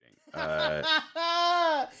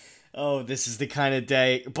Oh, this is the kind of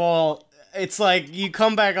day. Ball, it's like you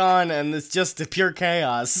come back on and it's just the pure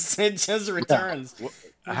chaos. It just returns. Yeah.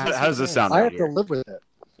 How does this sound? I have to live with it.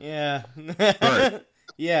 Yeah. Right.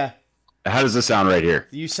 Yeah. How does this sound right here?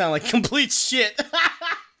 You sound like complete shit.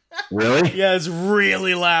 Really? Yeah, it's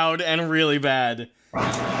really loud and really bad.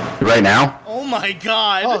 Right now? Oh my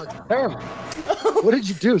god. Oh, it's terrible. What did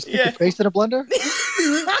you do? Stick your face in a blender?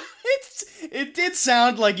 It did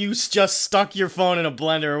sound like you just stuck your phone in a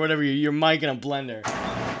blender or whatever, your mic in a blender.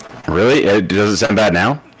 Really? Does it sound bad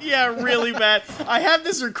now? Yeah, really bad. I have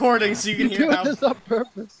this recording so you can hear how... this on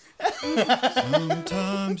purpose.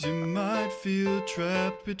 Sometimes you might feel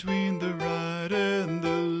trapped between the right and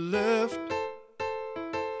the left.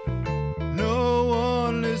 No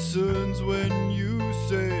one listens when you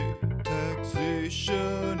say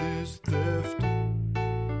taxation is theft.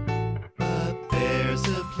 But there's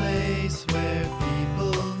a place where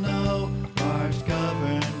people know harsh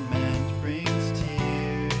government brings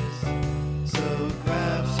tears. So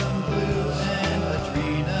grab some glue and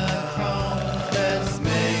adrenochrome. Let's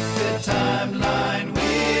make the timeline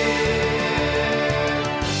weird.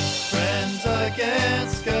 Friends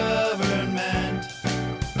against government.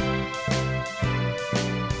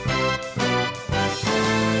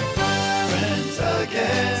 Friends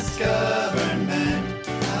against government.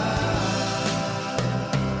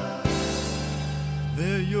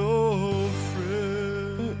 They're your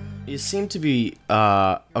friends. You seem to be,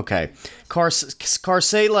 okay. Car,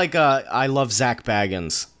 say like, I love Zach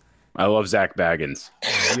Baggins. I love Zach Baggins.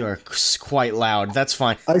 You are quite loud. That's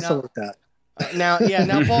fine. Isolate that. Now,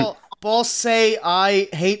 Ball, say I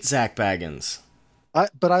hate Zach Baggins.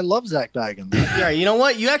 But I love Zach Baggins. Yeah, you know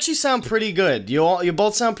what? You actually sound pretty good. You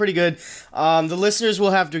both sound pretty good. The listeners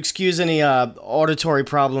will have to excuse any auditory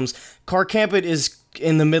problems. Car Campit is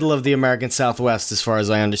in the middle of the American Southwest, as far as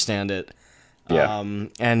I understand it. Yeah.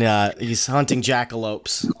 And he's hunting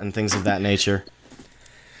jackalopes and things of that nature.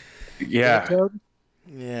 Yeah.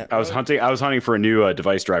 Yeah. I was hunting for a new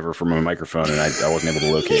device driver for my microphone, and I wasn't able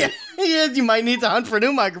to locate it. Yeah, you might need to hunt for a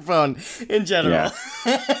new microphone in general.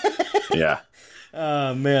 Yeah.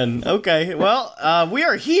 Oh, man. Okay. Well, we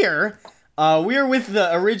are here. We are with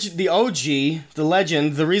the OG, the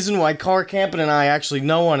legend, the reason why Car Campin and I actually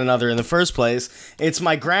know one another in the first place. It's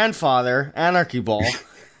my grandfather, Anarchyball.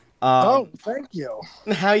 Oh, thank you.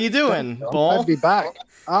 How you doing, Glad Ball? to be back.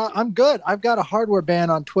 I'm good. I've got a hardware ban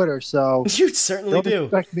on Twitter, so You certainly don't do.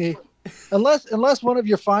 expect me. Unless one of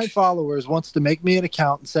your fine followers wants to make me an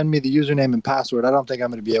account and send me the username and password, I don't think I'm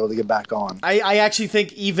going to be able to get back on. I actually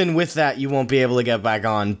think even with that you won't be able to get back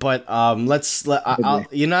on. But now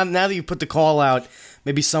that you put the call out,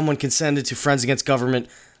 maybe someone can send it to friendsagainstgovernment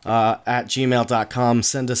at gmail.com.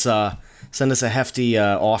 Send us a hefty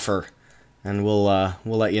offer, and we'll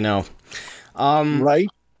let you know. Right?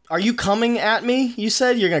 Are you coming at me? You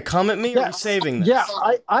said you're going to come at me, or are you saving this? Yeah,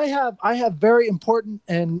 I have very important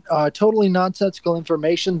and totally nonsensical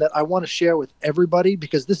information that I want to share with everybody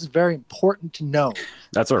because this is very important to know.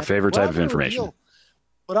 That's our favorite type of information.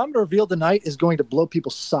 What I'm going to reveal tonight is going to blow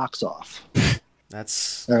people's socks off.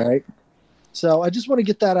 That's all right. So I just want to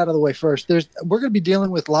get that out of the way first. We're going to be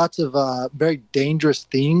dealing with lots of very dangerous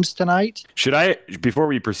themes tonight. Before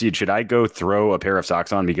we proceed, should I go throw a pair of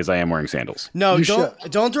socks on because I am wearing sandals? No,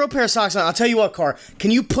 don't throw a pair of socks on. I'll tell you what, Car.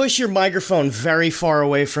 Can you push your microphone very far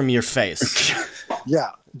away from your face? Yeah,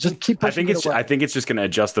 just keep pushing I think it's just going to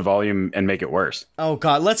adjust the volume and make it worse. Oh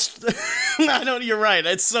God, you're right.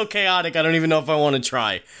 It's so chaotic. I don't even know if I want to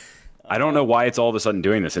try. I don't know why it's all of a sudden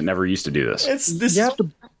doing this. It never used to do this.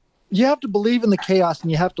 You have to believe in the chaos and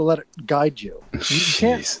you have to let it guide you. You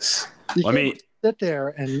can't sit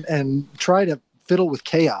there and try to fiddle with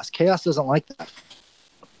chaos. Chaos doesn't like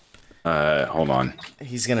that. Hold on.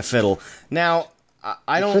 He's gonna fiddle. Now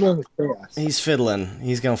I don't. Fiddling with chaos. He's fiddling.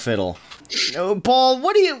 He's gonna fiddle. No, Paul,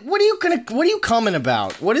 what are you coming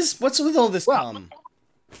about? What's with all this cum?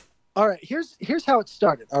 All right, here's how it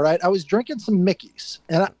started. All right, I was drinking some Mickeys,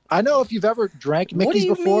 and I know if you've ever drank Mickeys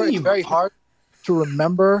before, it's very hard to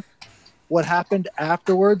remember what happened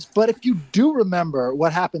afterwards. But if you do remember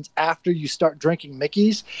what happens after you start drinking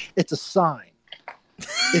Mickeys, it's a sign.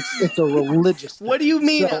 It's a religious thing. What do you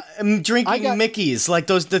mean drinking Mickeys? Like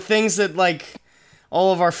the things that like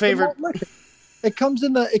all of our favorite. It comes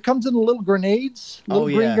in the little grenades,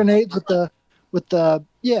 green grenades with the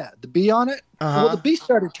bee on it. Uh-huh. Well, the bee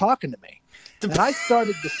started talking to me, and I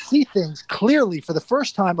started to see things clearly for the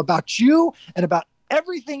first time about you and about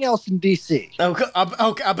everything else in DC.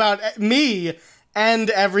 Okay, about me and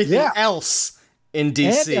everything else in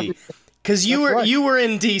DC. Because you were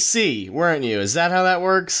in DC, weren't you? Is that how that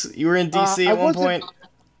works? You were in DC at one point?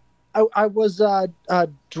 I was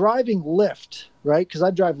driving Lyft, right? Because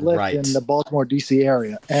I drive Lyft in the Baltimore, D.C.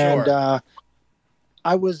 area, and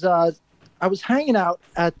I was hanging out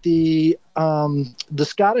at the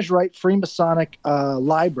Scottish Rite Freemasonic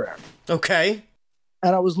library. Okay.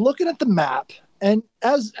 And I was looking at the map, and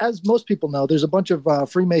as most people know, there's a bunch of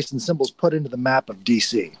Freemason symbols put into the map of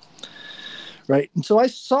D.C. Right, and so I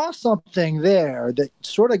saw something there that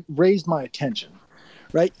sort of raised my attention.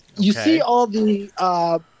 Right, you see all the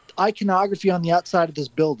iconography on the outside of this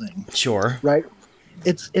building. Sure. Right.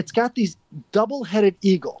 It's got these double-headed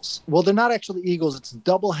eagles. Well, they're not actually eagles. It's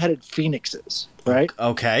double-headed phoenixes. Right.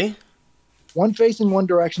 Okay. One facing one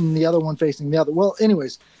direction and the other one facing the other. Well,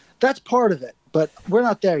 anyways, that's part of it, but we're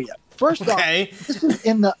not there yet. First off, this is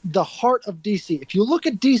in the heart of D.C. If you look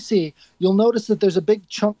at D.C., you'll notice that there's a big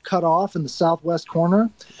chunk cut off in the southwest corner.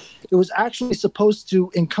 It was actually supposed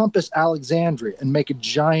to encompass Alexandria and make a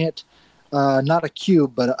giant, not a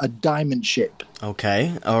cube, but a diamond shape.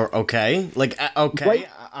 Okay. Like okay, right?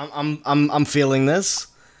 I'm feeling this.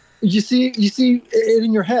 You see it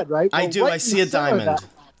in your head, right? Well, I do. Right, I see a diamond.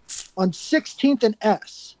 On 16th and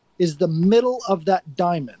S is the middle of that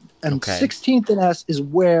diamond, and 16th and S is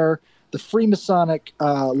where the Freemasonic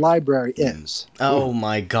library is. Oh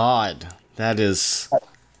my God, that is.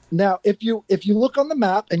 Now, if you look on the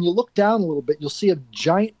map and you look down a little bit, you'll see a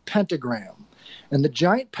giant pentagram. And the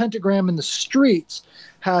giant pentagram in the streets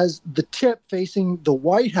has the tip facing the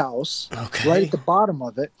White House right at the bottom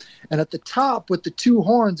of it. And at the top with the two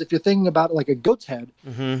horns, if you're thinking about it like a goat's head,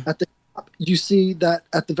 at the top, you see that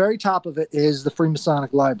at the very top of it is the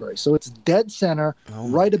Freemasonic library. So it's dead center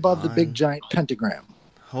right above the big giant pentagram.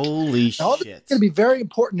 Holy shit. It's going to be very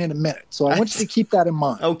important in a minute. So I want you to keep that in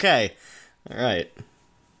mind. Okay. All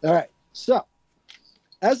right. So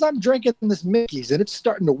as I'm drinking this Mickey's, and it's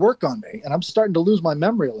starting to work on me, and I'm starting to lose my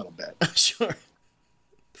memory a little bit. Sure.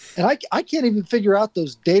 And I can't even figure out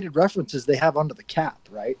those dated references they have under the cap,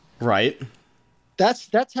 right? Right.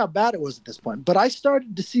 That's how bad it was at this point. But I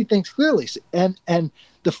started to see things clearly. And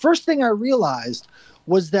the first thing I realized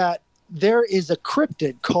was that there is a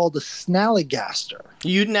cryptid called a Snallygaster.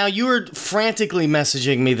 You were frantically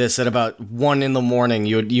messaging me this at about 1 a.m.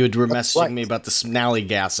 You were messaging me about the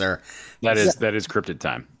Snallygaster. That is cryptid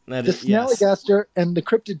time. The Snallygaster and the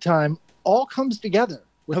cryptid time all comes together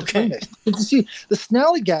with the Freemason. You see, the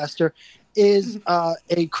Snallygaster is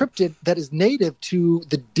a cryptid that is native to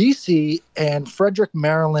the D.C. and Frederick,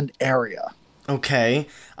 Maryland area. Okay.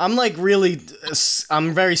 I'm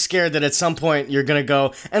very scared that at some point you're going to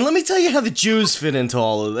go, and let me tell you how the Jews fit into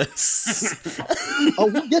all of this.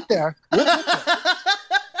 We'll get there.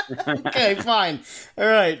 Okay, fine. All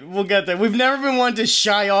right, we'll get there. We've never been one to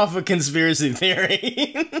shy off a conspiracy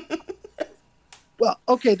theory. Well,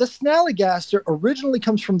 okay, the Snallygaster originally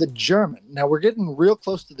comes from the German. Now, we're getting real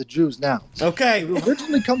close to the Jews now. Okay. It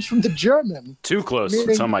originally comes from the German. Too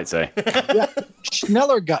close, some might say. Yeah,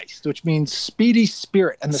 Schnellergeist, which means speedy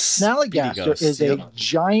spirit. And the Snallygaster is a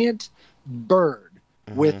giant bird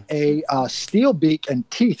with a steel beak and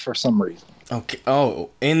teeth for some reason. Okay.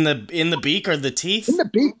 Oh, in the beak or the teeth? In the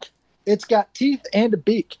beak. It's got teeth and a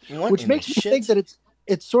beak, which makes me think that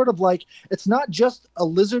it's sort of like, it's not just a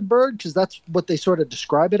lizard bird, because that's what they sort of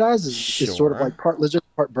describe it as, is sort of like part lizard,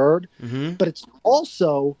 part bird, but it's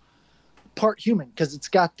also part human, because it's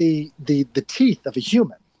got the teeth of a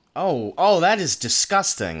human. Oh, that is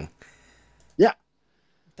disgusting. Yeah.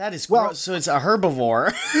 That is gross. So it's a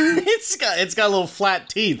herbivore. It's got little flat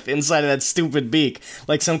teeth inside of that stupid beak,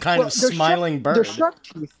 like some kind of smiling bird.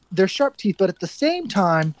 They're sharp teeth, but at the same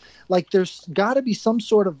time, like there's got to be some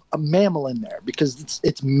sort of a mammal in there, because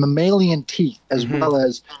it's mammalian teeth as well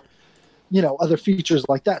as, other features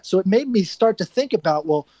like that. So it made me start to think about,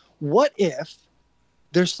 well, what if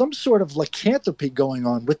there's some sort of lycanthropy going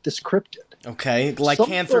on with this cryptid? Okay,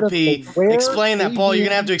 lycanthropy. Sort of explain that, Paul. You're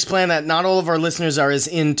going to have to explain that. Not all of our listeners are as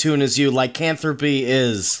in tune as you. Lycanthropy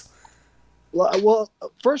is... Well,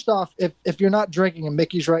 first off, if you're not drinking a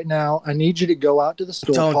Mickey's right now, I need you to go out to the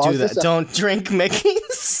store. Don't do that. Don't drink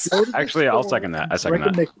Mickey's. Actually, I'll second that. I second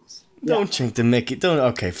that. Don't drink the Mickey.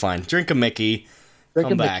 Okay, fine. Drink a Mickey.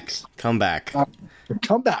 Come back. Come back.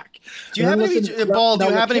 Come back. Do you happen to be, Paul? Do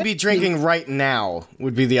you happen to be drinking right now?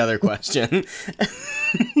 Would be the other question.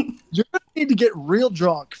 You're going to need to get real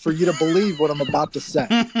drunk for you to believe what I'm about to say.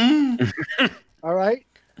 All right.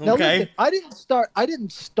 Now, listen, I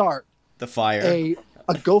didn't start the fire a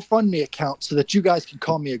GoFundMe account so that you guys can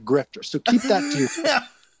call me a grifter. So keep that to yourself.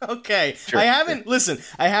 Okay. Sure. I haven't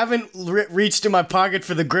reached in my pocket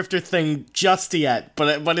for the grifter thing just yet,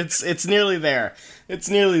 but it's nearly there. It's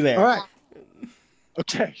nearly there. All right.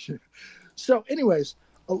 Okay. So anyways,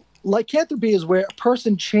 lycanthropy is where a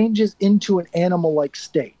person changes into an animal-like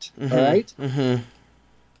state. All right. Mm-hmm.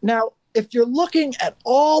 Now, if you're looking at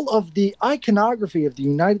all of the iconography of the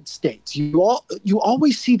United States, you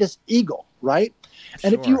always see this eagle, right?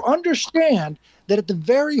 And if you understand that at the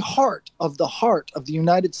very heart of the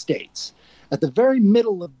United States, at the very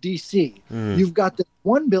middle of D.C., you've got the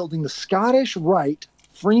one building, the Scottish Rite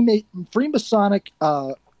Freemasonic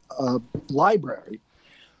library,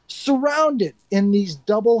 surrounded in these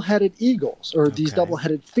double-headed eagles or these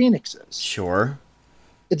double-headed phoenixes. Sure.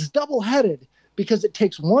 It's double-headed because it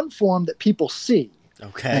takes one form that people see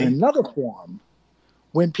and another form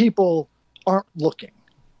when people aren't looking.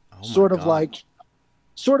 Sort of like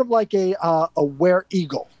a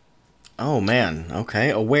were-eagle. Oh man, okay,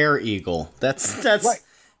 a were-eagle. That's right.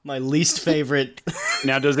 My least favorite.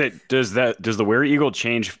 Now, does the were-eagle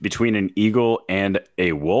change between an eagle and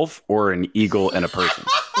a wolf, or an eagle and a person?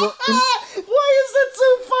 Well, why is that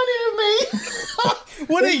so funny to me?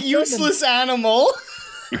 What a useless animal.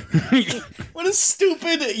 What a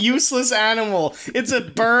stupid, useless animal. It's a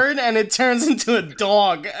bird and it turns into a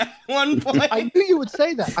dog at one point. I knew you would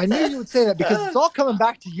say that because it's all coming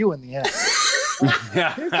back to you in the end.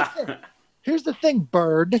 Here's the thing,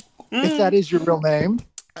 bird, if that is your real name.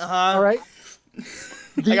 All right?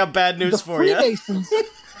 I got bad news for you.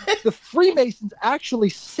 The Freemasons actually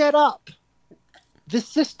set up this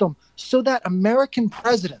system so that American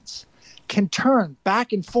presidents can turn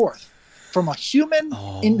back and forth from a human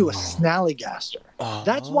into a Snallygaster.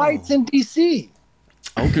 That's why it's in D.C.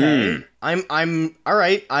 Okay. I'm all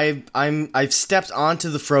right. I've stepped onto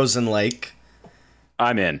the frozen lake.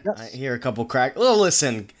 I'm in. Yes. I hear a couple crack. Well,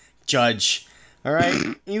 listen, Judge. All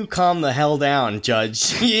right, you calm the hell down,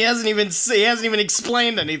 Judge. He hasn't even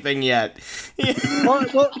explained anything yet.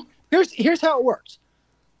 Well, here's how it works.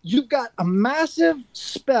 You've got a massive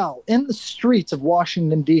spell in the streets of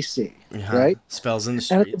Washington, D.C., right? Spells in the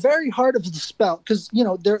streets. And at the very heart of the spell, because,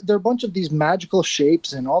 there are a bunch of these magical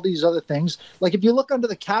shapes and all these other things. Like, if you look under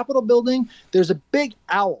the Capitol building, there's a big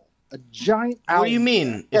owl, a giant owl. What do you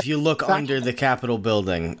mean, if you look under the Capitol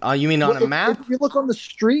building? You mean on a map? If you look on the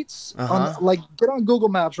streets, get on Google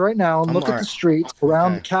Maps right now and look at the streets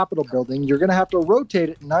around the Capitol building. You're going to have to rotate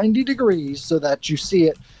it 90 degrees so that you see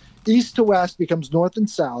it east to west becomes north and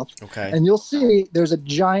south. Okay. And you'll see there's a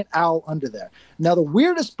giant owl under there. Now, the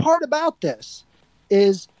weirdest part about this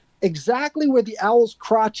is exactly where the owl's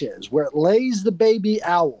crotch is, where it lays the baby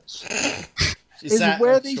owls, is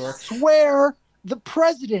where they swear the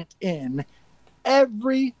president in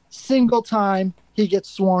every single time he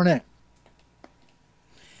gets sworn in.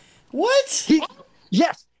 What?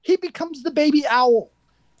 He becomes the baby owl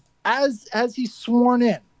as he's sworn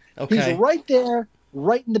in. Okay. He's right there,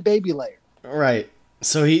 right in the baby layer. Right.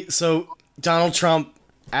 So Donald Trump,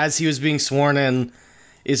 as he was being sworn in,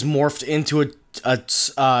 is morphed into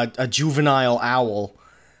a juvenile owl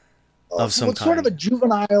of some kind. Sort of a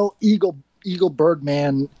juvenile eagle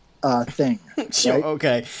birdman thing. Sure, right?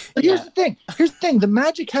 okay. But here's the thing. The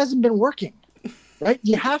magic hasn't been working. Right?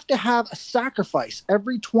 You have to have a sacrifice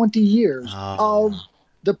every 20 years of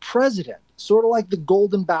the president. Sort of like the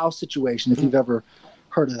Golden Bough situation, if you've ever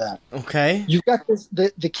heard of that. Okay. You've got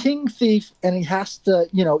the king thief, and he has to,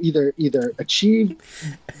 either achieve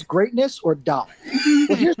greatness or die.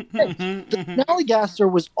 Well, here's the thing. The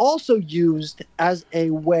Snallygaster was also used as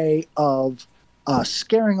a way of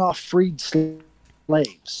scaring off freed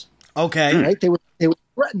slaves. Okay. Right? They would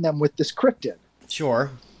threaten them with this cryptid.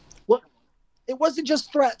 Sure. Well, it wasn't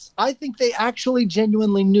just threats. I think they actually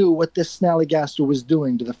genuinely knew what this Snallygaster was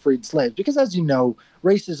doing to the freed slaves. Because, as you know,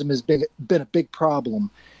 racism has been a big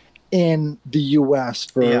problem in the U.S.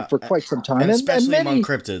 for quite some time. And especially among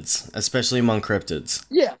cryptids.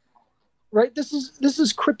 Yeah. Right? This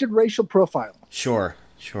is cryptid racial profiling. Sure.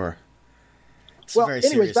 It's well,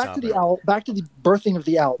 anyways, back to the owl, back to the birthing of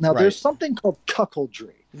the owl. Now, there's something called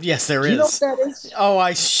cuckoldry. Yes, there is. Do you know what that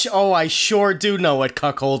is? I sure do know what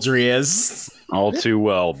cuckoldry is. All too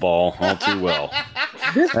well, Ball. All too well.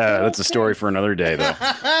 That's a story for another day, though.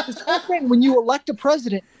 This whole thing, when you elect a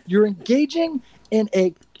president, you're engaging in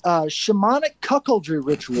a shamanic cuckoldry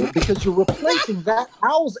ritual because you're replacing that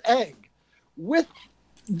owl's egg with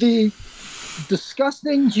the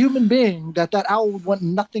disgusting human being that owl would want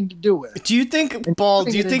nothing to do with. Do you think, Ball,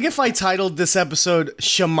 if I titled this episode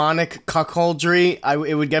Shamanic Cuckoldry,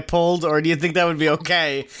 it would get pulled, or do you think that would be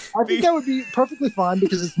okay? I think that would be perfectly fine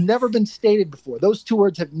because it's never been stated before. Those two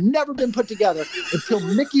words have never been put together until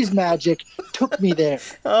Mickey's magic took me there.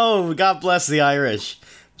 Oh, God bless the Irish.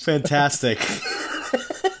 Fantastic.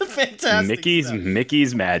 Fantastic.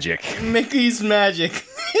 Mickey's magic. Mickey's magic.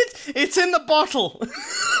 It's in the bottle.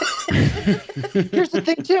 Here's the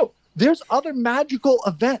thing, too. There's other magical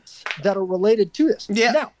events that are related to this.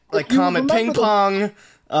 Yeah, now, like Comet Ping Pong.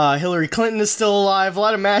 Hillary Clinton is still alive. A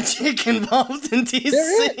lot of magic involved in DC.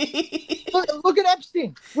 There is. Look at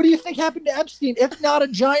Epstein. What do you think happened to Epstein? If not a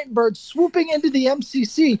giant bird swooping into the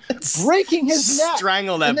MCC, breaking his neck,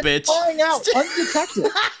 strangle that and then bitch, flying out undetected.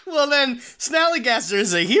 Well, then Snallygaster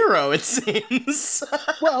is a hero, it seems.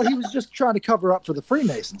 Well, he was just trying to cover up for the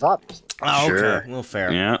Freemasons, obviously. Oh, Sure. okay. Well,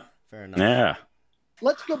 fair. Yeah. Fair enough. Yeah.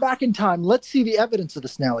 Let's go back in time. Let's see the evidence of the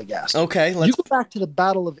Snallygaster. Okay, You go back to the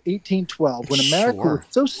Battle of 1812 when America was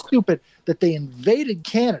so stupid that they invaded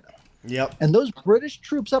Canada. Yep. And those British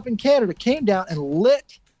troops up in Canada came down and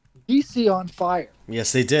lit DC on fire.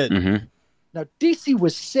 Yes, they did. Mm-hmm. Now, DC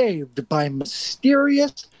was saved by a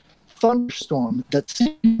mysterious thunderstorm that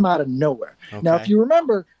came out of nowhere. Okay. Now, if you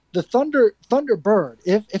remember, the Thunderbird,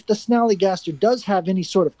 if the Snallygaster does have any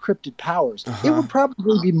sort of cryptid powers, it would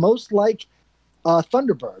probably be most like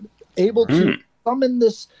Thunderbird, able to summon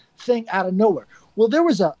this thing out of nowhere. Well, there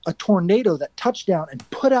was a tornado that touched down and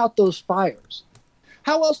put out those fires.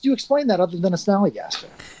 How else do you explain that other than a Snallygaster?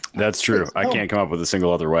 That's true. I can't come up with a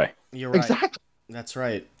single other way. You're right. Exactly. That's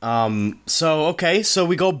right. So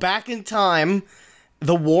we go back in time.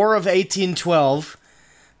 The War of 1812.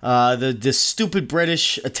 The stupid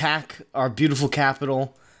British attack our beautiful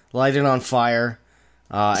capital, light it on fire.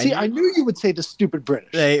 See, I knew you would say the stupid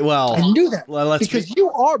British. I knew that let's because you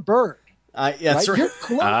are Bird. That's right. You're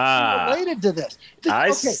closely related to this.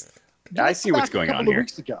 I see what's going on here.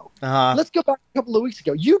 Let's go back a couple of weeks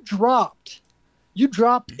ago. You dropped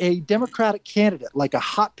a Democratic candidate like a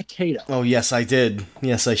hot potato. Oh, yes, I did.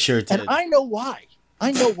 Yes, I sure did. And I know why.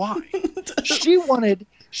 She wanted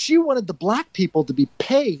the black people to be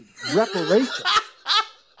paid reparations.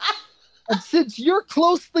 And since you're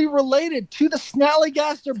closely related to the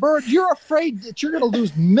Snallygaster bird, you're afraid that you're going to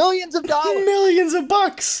lose millions of dollars. Millions of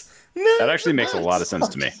bucks. That actually makes a lot of sense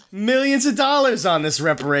to me. Millions of dollars on this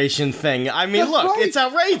reparation thing. I mean, it's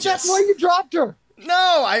outrageous. That's why you dropped her.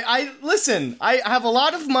 No, I listen. I have a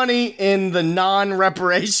lot of money in the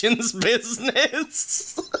non-reparations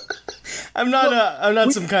business. I'm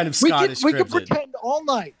not some kind of Scottish We could cryptid. pretend all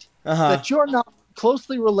night that you're not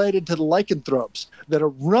closely related to the lycanthropes that are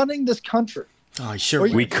running this country. Oh, sure.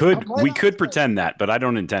 We could pretend that, but I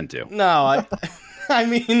don't intend to. No, I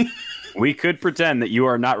mean. We could pretend that you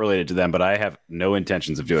are not related to them, but I have no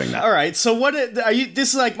intentions of doing that. All right. So what are you?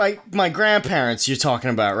 This is like my grandparents you're talking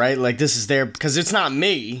about, right? Like this is their because it's not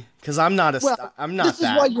me because I'm not a. I'm not. This is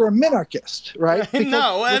why you're a minarchist, right?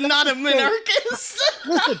 No, I'm not a minarchist.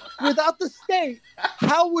 Listen, without the state,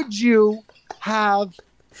 how would you have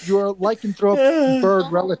your lycanthrope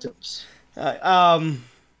bird relatives?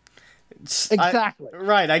 Exactly.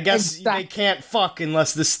 Right. I guess they can't fuck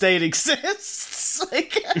unless the state exists.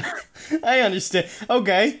 Like, I understand.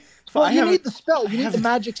 Okay. Well, you need the spell. You need the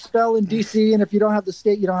magic spell in DC, and if you don't have the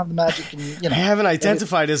state, you don't have the magic. And, I haven't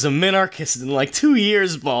identified as a minarchist in like 2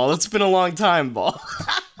 years, Ball. It's been a long time, Ball.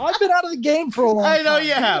 I've been out of the game for a long time. I know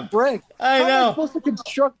you have. Break. I know. How am I supposed to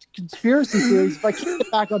construct conspiracy theories if I can't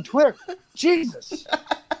get back on Twitter? Jesus.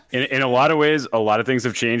 In a lot of ways, a lot of things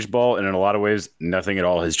have changed, Ball, and in a lot of ways, nothing at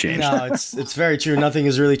all has changed. No, it's very true. Nothing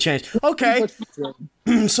has really changed. Okay.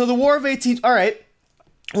 So the War of 18. All right.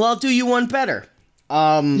 Well, I'll do you one better.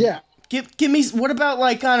 Yeah. Give me. What about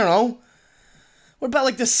like I don't know. What about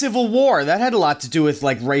like the Civil War? That had a lot to do with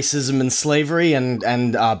like racism and slavery and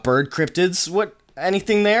bird cryptids. What?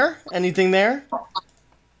 Anything there? Anything there?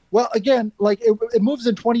 Well, again, like it moves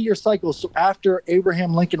in 20-year cycles. So after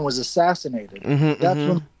Abraham Lincoln was assassinated, that's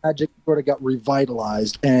when magic sort of got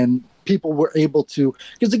revitalized, and people were able to.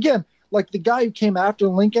 Because again, like the guy who came after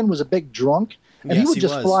Lincoln was a big drunk, and he would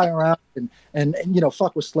just fly around and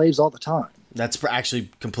fuck with slaves all the time. That's actually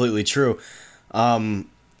completely true.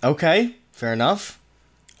 Okay, fair enough.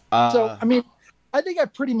 So I mean, I think I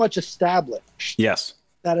pretty much established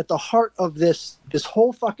that at the heart of this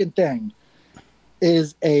whole fucking thing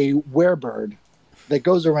is a werebird that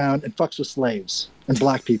goes around and fucks with slaves and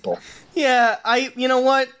black people. Yeah, you know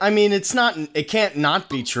what? I mean, it can't not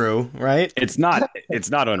be true, right? It's not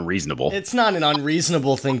unreasonable. It's not an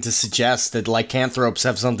unreasonable thing to suggest that lycanthropes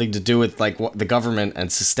have something to do with like the government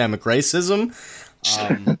and systemic racism.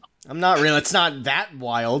 It's not that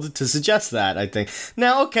wild to suggest that, I think.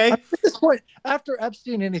 Now, okay. At this point, after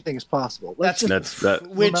Epstein, anything is possible. That's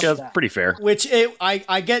pretty fair.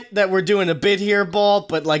 I get that we're doing a bit here, Ball,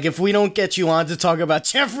 but like if we don't get you on to talk about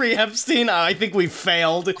Jeffrey Epstein, I think we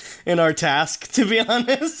failed in our task, to be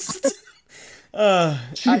honest.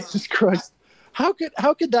 Jesus Christ. How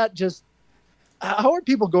could that just how are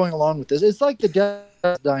people going along with this? It's like the death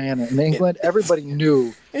of Diana in England. Everybody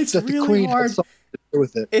knew it's that really the Queen hard. had something to do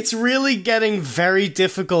with it. It's really getting very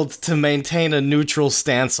difficult to maintain a neutral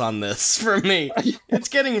stance on this for me. It's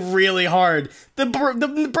getting really hard.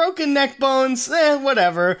 The broken neck bones,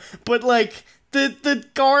 whatever. But like the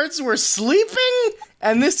guards were sleeping,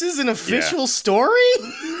 and this is an official story.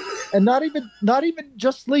 And not even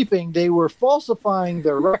just sleeping, they were falsifying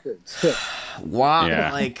their records too. Wow,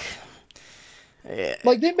 Yeah.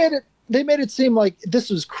 Like they made it seem like this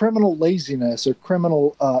was criminal laziness or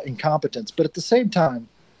criminal incompetence, but at the same time,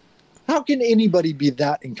 how can anybody be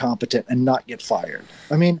that incompetent and not get fired?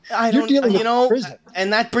 I mean, you're dealing with prison.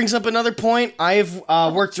 And that brings up another point. I've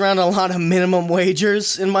worked around a lot of minimum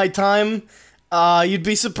wagers in my time. You'd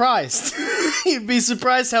be surprised. You'd be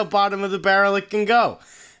surprised how bottom of the barrel it can go.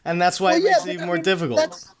 And that's why it makes it even more difficult.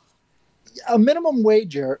 That's a minimum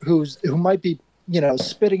wager who might be,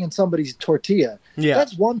 spitting in somebody's tortilla. Yeah.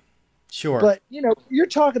 That's one. Sure. But, you're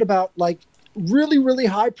talking about like really, really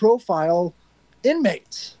high profile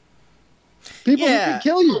inmates. People who can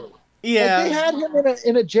kill you. Yeah. Like they had him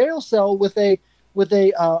in a jail cell with a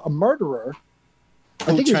murderer. I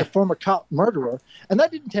think he was a former cop murderer, and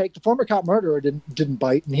that didn't take. The former cop murderer didn't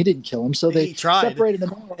bite, and he didn't kill him. So they separated him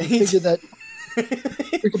out and figured that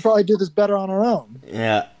we could probably do this better on our own.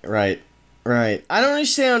 Yeah, right. I don't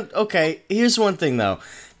understand. Okay, here's one thing though,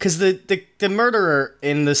 because the murderer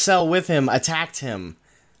in the cell with him attacked him.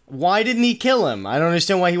 Why didn't he kill him? I don't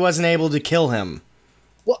understand why he wasn't able to kill him.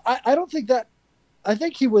 Well, I don't think that. I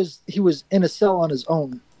think he was in a cell on his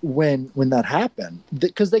own when that happened,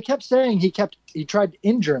 because they kept saying he tried to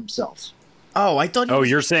injure himself. Oh, I thought.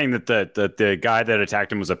 You're saying that the guy that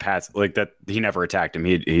attacked him was a like that. He never attacked him.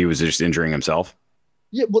 He was just injuring himself.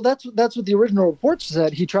 Yeah, well, that's what the original reports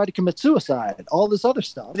said. He tried to commit suicide. All this other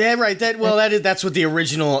stuff. Yeah, right. That's what the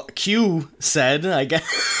original Q said. I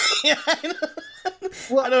guess. Yeah, I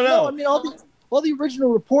don't know. No, I mean, all the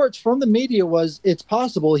original reports from the media was it's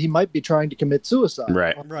possible he might be trying to commit suicide.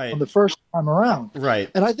 Right. On the first time around. Right.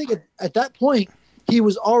 And I think at that point he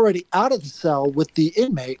was already out of the cell with the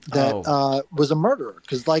inmate that was a murderer.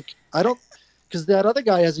 Because that other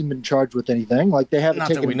guy hasn't been charged with anything. Like they haven't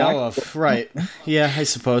taken. Not that we know of. Right. Yeah, I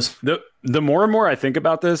suppose. The more and more I think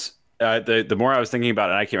about this, the more I was thinking about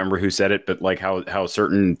it. I can't remember who said it, but like how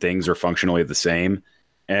certain things are functionally the same,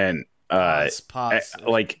 and Pause.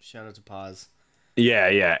 like shout out to Pause.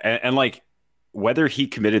 Yeah, and like whether he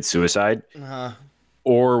committed suicide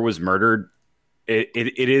or was murdered,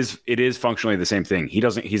 it is functionally the same thing.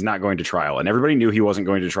 He's not going to trial, and everybody knew he wasn't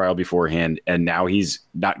going to trial beforehand, and now he's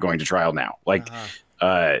not going to trial now. Like,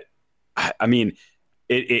 I mean,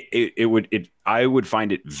 I would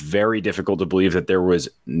find it very difficult to believe that there was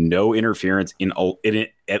no interference in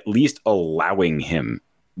it, at least allowing him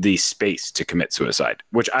the space to commit suicide,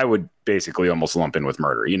 which I would basically almost lump in with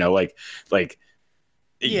murder. Like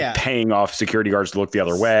paying off security guards to look the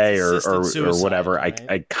other way or whatever. Right?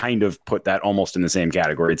 I kind of put that almost in the same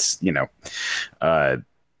category. It's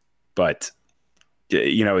but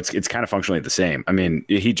it's kind of functionally the same. I mean,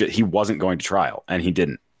 he wasn't going to trial, and he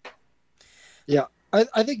didn't. Yeah,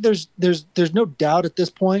 I think there's no doubt at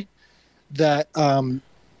this point that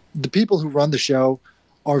the people who run the show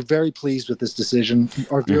are very pleased with this decision.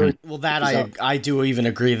 Are very well. That I do even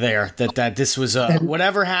agree there that this was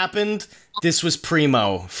whatever happened. This was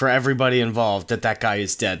primo for everybody involved. That guy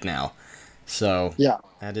is dead now. So yeah,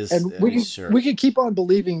 that is. And we can keep on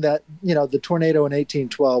believing that the tornado in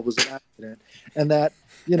 1812 was an accident, and that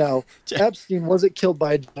Epstein wasn't killed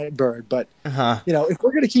by a giant bird. But if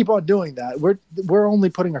we're going to keep on doing that, we're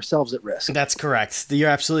only putting ourselves at risk. That's correct.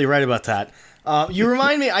 You're absolutely right about that. You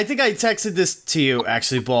remind me, I think I texted this to you,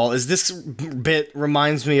 actually, Ball, is this bit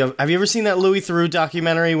reminds me of, have you ever seen that Louis Theroux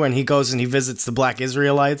documentary when he goes and he visits the Black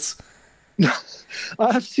Israelites?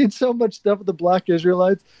 I've seen so much stuff with the Black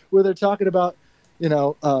Israelites where they're talking about,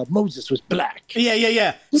 Moses was black.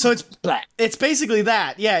 Yeah. So it's black. It's basically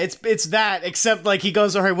that. Yeah, it's that, except like he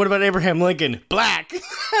goes, all right, what about Abraham Lincoln? Black.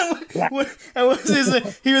 Black.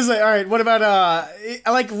 He was like, all right, what about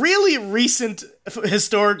like really recent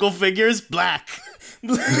historical figures? Black.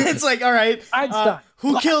 It's like, all right, Einstein.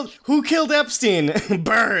 Who killed Epstein?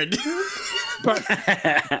 Bird.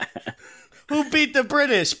 Who beat the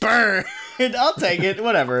British? Bird. I'll take it.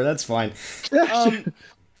 Whatever. That's fine.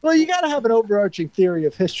 Well, you got to have an overarching theory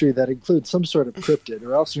of history that includes some sort of cryptid,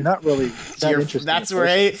 or else you're not really that interested.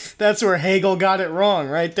 That's where Hegel got it wrong,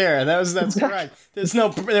 right there. That's correct. There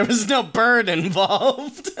was no bird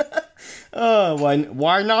involved. Oh,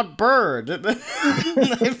 why not bird?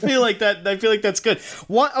 I feel like that's good.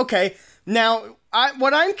 What? Okay, Now,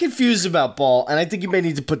 what I'm confused about, Ball, and I think you may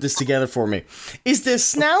need to put this together for me, is the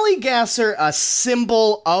Snallygaster a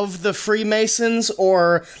symbol of the Freemasons,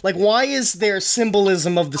 or, like, why is there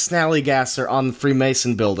symbolism of the Snallygaster on the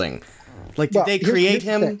Freemason building? Like, did they create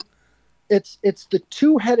him? It's the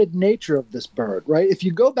two-headed nature of this bird, right? If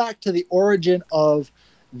you go back to the origin of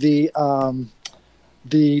the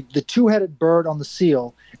two-headed bird on the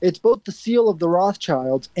seal, it's both the seal of the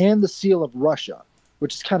Rothschilds and the seal of Russia,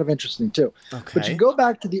 which is kind of interesting too. Okay. But you go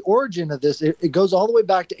back to the origin of this, it goes all the way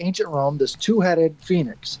back to ancient Rome, this two-headed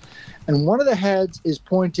phoenix. And one of the heads is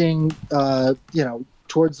pointing,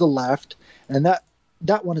 towards the left, and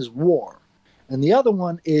that one is war. And the other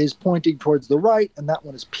one is pointing towards the right, and that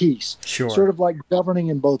one is peace. Sure. Sort of like governing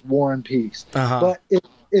in both war and peace. Uh-huh. But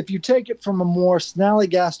if you take it from a more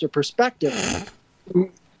Snallygaster perspective,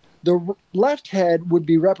 the left head would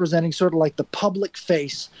be representing sort of like the public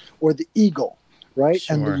face or the eagle, right?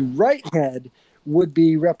 Sure. And the right head would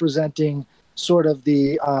be representing sort of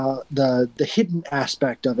the hidden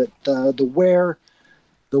aspect of it, the were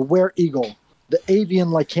eagle, the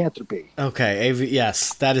avian lycanthropy. Okay,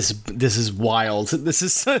 yes, this is wild. This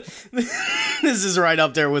is this is right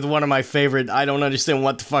up there with one of my favorite. I don't understand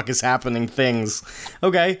what the fuck is happening things.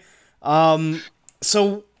 Okay,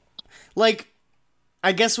 so like,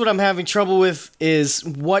 I guess what I'm having trouble with is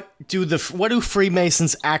what do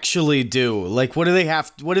Freemasons actually do? Like, what do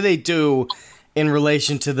they do in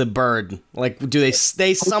relation to the bird? Like, do they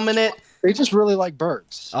summon it? They just really like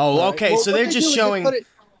birds. Oh, okay. Well, so they're just showing.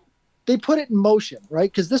 They put it in motion,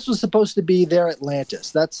 right? Because this was supposed to be their Atlantis.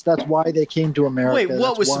 That's why they came to America. Wait,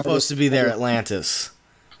 what was supposed to be their Atlantis?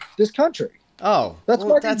 This country. Oh, that's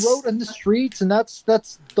why they wrote in the streets, and that's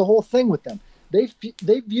the whole thing with them. They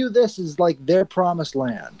view this as like their promised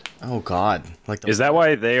land. Oh God! Is that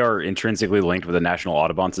why they are intrinsically linked with the National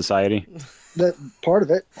Audubon Society? That part of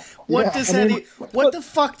it. What the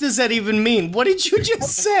fuck does that even mean? What did you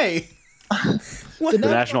just say? The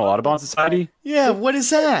National Audubon Society? Yeah, what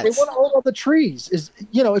is that? They want to own all the trees.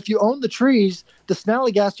 If you own the trees, the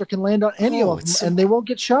Snallygaster can land on any of them, and they won't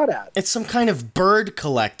get shot at. It's some kind of bird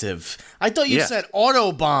collective. I thought you said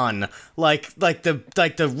Autobahn, like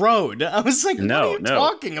the road. I was like, what are you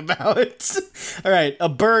talking about? All right, a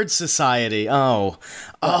bird society. Oh.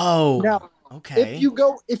 Now, okay.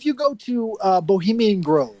 If you go to Bohemian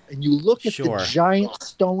Grove and you look at the giant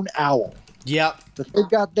stone owl, that they've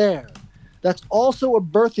got there. That's also a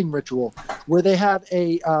birthing ritual where they have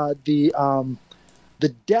the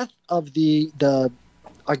death of the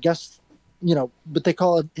I guess, but they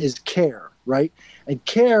call it is Care, right? And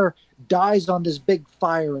Care dies on this big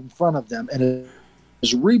fire in front of them and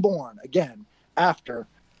is reborn again after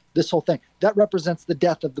this whole thing. That represents the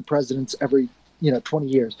death of the presidents every 20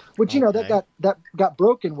 years. Which that got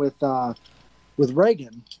broken with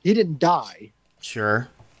Reagan. He didn't die. Sure.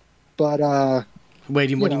 But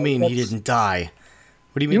wait, what do you mean he didn't die?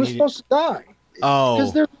 What do you mean he was supposed to die? Oh,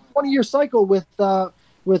 because there's a 20-year cycle with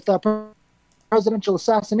presidential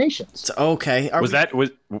assassinations. Okay, was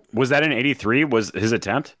that in '83? Was his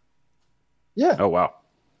attempt? Yeah. Oh wow.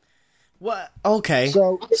 What? Okay.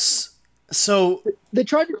 So they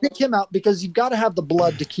tried to pick him out because you've got to have the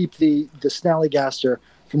blood to keep the Snallygaster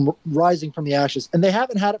from rising from the ashes, and they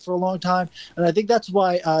haven't had it for a long time. And I think that's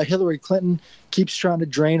why Hillary Clinton keeps trying to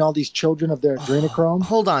drain all these children of their adrenochrome.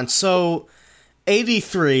 Hold on. So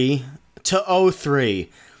 83 to 03.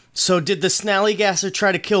 So did the Snallygaster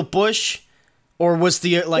try to kill Bush, or was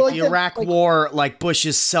the Iraq War like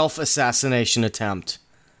Bush's self-assassination attempt?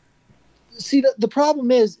 See, the problem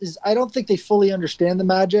is I don't think they fully understand the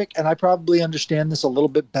magic, and I probably understand this a little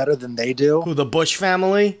bit better than they do. Who, the Bush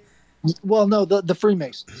family? Well, no, the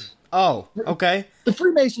Freemasons. Oh, okay. The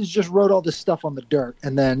Freemasons just wrote all this stuff on the dirt,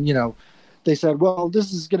 and then, they said, well,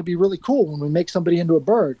 this is going to be really cool when we make somebody into a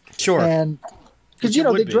bird. Sure. And because,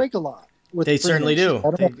 they drink a lot. They certainly do.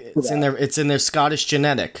 It's in their Scottish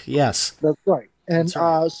genetic, yes. That's right. And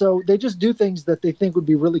right. So they just do things that they think would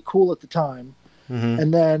be really cool at the time. Mm-hmm.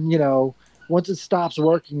 And then, once it stops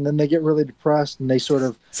working, then they get really depressed and they sort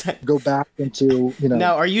of go back into,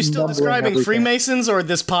 Now, are you still describing everything. Freemasons or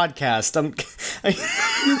this podcast?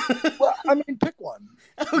 Well, I mean, pick one.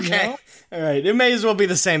 Okay. All right. It may as well be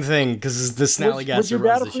the same thing because the Snallygaster was your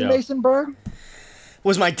dad a Freemason, Berg?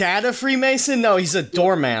 Was my dad a Freemason? No, he's a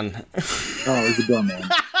doorman. Oh, he's a doorman.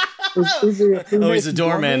 He's a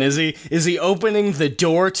doorman. Is he opening the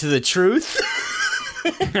door to the truth?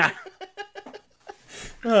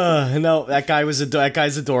 No, that guy's a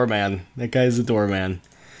doorman. That guy's a doorman.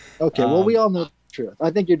 Okay, well, we all know the truth.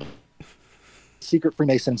 I think you're secret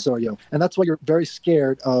Freemason, so are you, and that's why you're very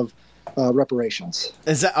scared of reparations.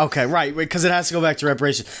 Is that okay? Right, because it has to go back to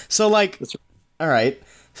reparations. So, like, all right,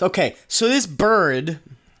 okay. So this bird,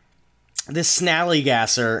 this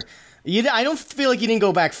Snallygaster, I don't feel like you didn't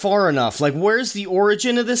go back far enough. Like, where's the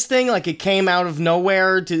origin of this thing? Like, it came out of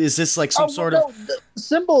nowhere. Is this like some sort of the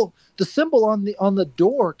symbol on the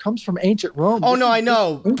door comes from ancient Rome? Oh, I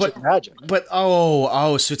know, but magic. But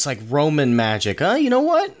so it's like Roman magic, huh? You know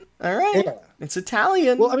what? All right, yeah. It's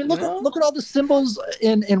Italian. Well, I mean, look at all the symbols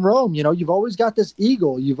in Rome. You know, you've always got this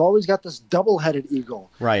eagle. You've always got this double-headed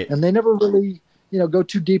eagle. Right. And they never really, go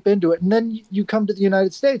too deep into it. And then you come to the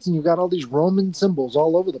United States, and you've got all these Roman symbols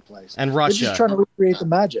all over the place. And Russia. They're just trying to recreate the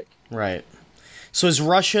magic. Right. So is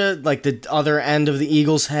Russia like the other end of the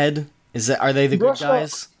eagle's head? Are they the good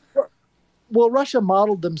guys? Well, Russia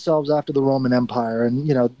modeled themselves after the Roman Empire, and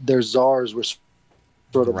their czars were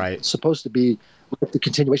sort of supposed to be the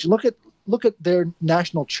continuation. Look at their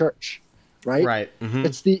national church, right? Right. Mm-hmm.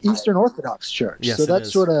 It's the Eastern Orthodox Church. Yes, so that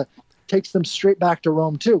sort of takes them straight back to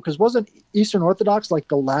Rome too, because wasn't Eastern Orthodox like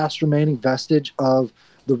the last remaining vestige of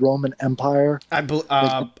the Roman Empire? I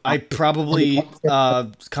probably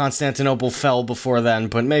Constantinople fell before then,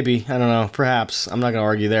 but maybe, I don't know, perhaps. I'm not going to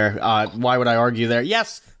argue there. Why would I argue there?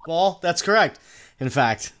 Yes, Paul, that's correct. In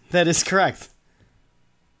fact, that is correct.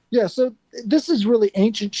 Yeah, so this is really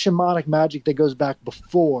ancient shamanic magic that goes back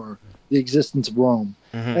before the existence of Rome.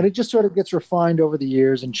 Mm-hmm. And it just sort of gets refined over the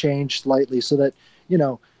years and changed slightly so that, you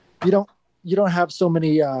don't have so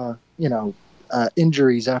many,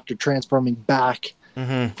 injuries after transforming back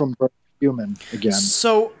from bird to human again.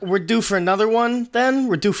 So we're due for another one then?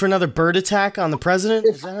 We're due for another bird attack on the president?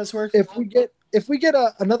 Is that how this works? If we get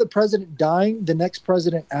another president dying, the next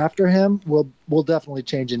president after him will definitely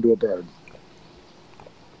change into a bird.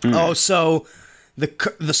 Oh, so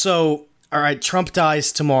all right, Trump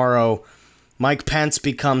dies tomorrow. Mike Pence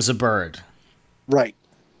becomes a bird. Right.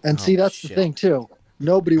 And that's the thing too.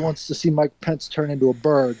 Nobody wants to see Mike Pence turn into a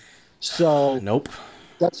bird. So nope.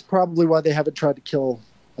 That's probably why they haven't tried to kill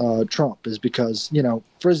Trump, is because,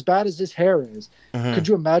 for as bad as his hair is, could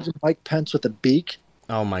you imagine Mike Pence with a beak?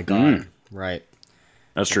 Oh my God. Right.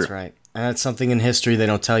 That's true. That's right. And that's something in history they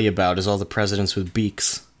don't tell you about, is all the presidents with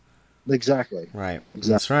beaks. Exactly. Right. Exactly.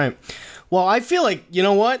 That's right. Well, I feel like, you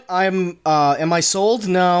know what? am I sold?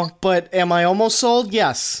 No. But am I almost sold?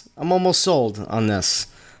 Yes. I'm almost sold on this.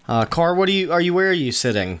 Car, where are you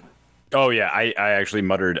sitting? Oh, yeah. I actually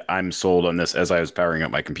muttered, I'm sold on this as I was powering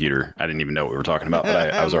up my computer. I didn't even know what we were talking about,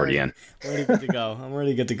 but I was already in. I'm ready good to go. I'm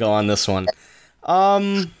ready good to go on this one.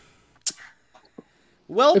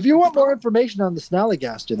 Well, if you want more information on the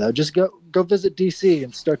Snallygaster, though, just go visit DC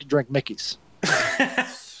and start to drink Mickey's.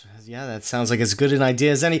 Yeah, that sounds like as good an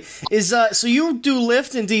idea as any. So you do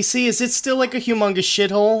Lyft in DC? Is it still like a humongous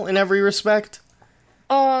shithole in every respect?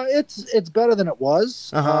 It's better than it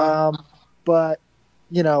was. But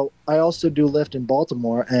I also do Lyft in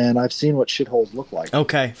Baltimore, and I've seen what shitholes look like.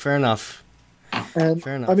 Okay, fair enough. And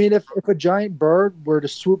I mean, if a giant bird were to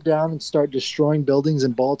swoop down and start destroying buildings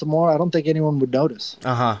in Baltimore, I don't think anyone would notice.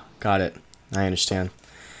 Got it. I understand.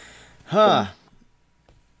 I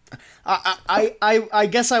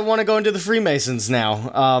guess I want to go into the Freemasons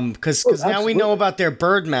now, because now we know about their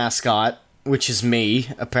bird mascot, which is me,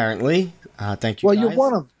 apparently. Thank you. Well, guys.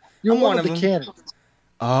 you're one of the candidates.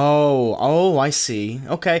 Oh, I see.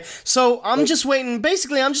 Okay, so I'm just waiting.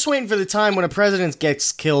 Basically, I'm just waiting for the time when a president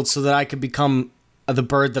gets killed so that I could become the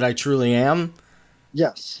bird that I truly am.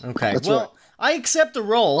 Yes. Okay. Well, right. I accept the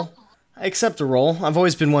role. I've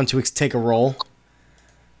always been one to take a role.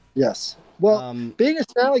 Yes. Well, being a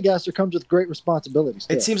Snallygaster comes with great responsibilities.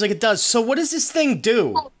 It seems like it does. So what does this thing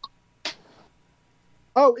do?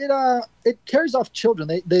 Oh, it carries off children.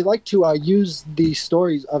 They like to use the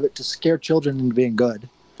stories of it to scare children into being good.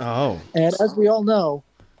 Oh. And as we all know,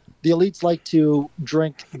 the elites like to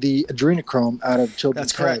drink the adrenochrome out of children's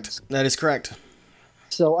That's correct. heads. That is correct.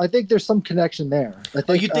 So I think there's some connection there. I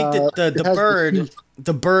think, you think that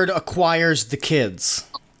the bird acquires the kids?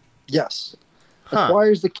 Yes.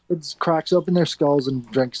 Acquires the kids, cracks open their skulls, and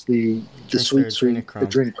drinks the sweet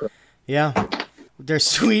adrenochrome. Yeah. Their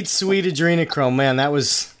sweet adrenochrome. Man, that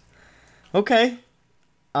was... Okay.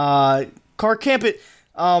 Car Campit,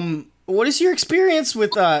 what is your experience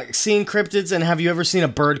with seeing cryptids, and have you ever seen a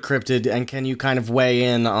bird cryptid, and can you kind of weigh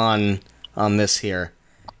in on this here?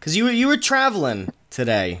 Because you were traveling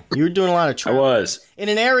today. You were doing a lot of traveling. I was. In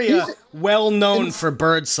an area well known for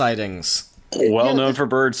bird sightings. Well known for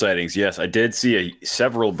bird sightings, yes. I did see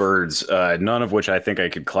several birds, none of which I think I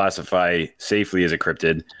could classify safely as a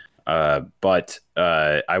cryptid. But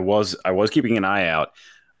I was keeping an eye out.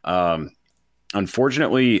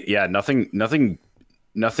 Unfortunately, yeah, nothing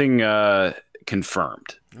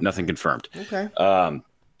confirmed. Nothing confirmed. Okay.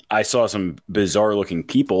 I saw some bizarre looking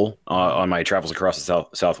people on my travels across the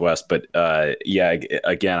Southwest, but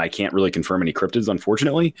again, I can't really confirm any cryptids,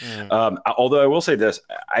 unfortunately. Although I will say this,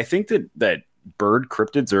 I think that bird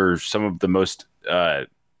cryptids are some of the most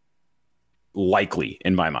likely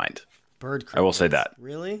in my mind. Bird cryptids. I will say that.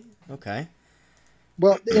 Really? Okay.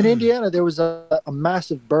 Well, in Indiana, there was a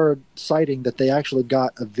massive bird sighting that they actually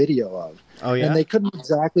got a video of. Oh, yeah? And they couldn't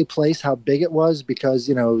exactly place how big it was because,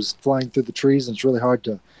 it was flying through the trees and it's really hard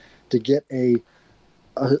to get a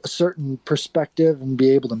certain perspective and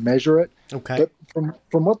be able to measure it. Okay. But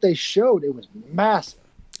from what they showed, it was massive.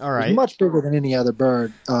 All right. It was much bigger than any other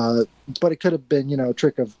bird, but it could have been, a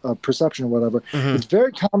trick of perception or whatever. Mm-hmm. It's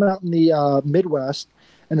very common out in the Midwest,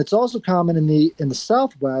 and it's also common in the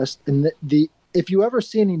Southwest. And if you ever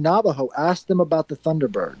see any Navajo, ask them about the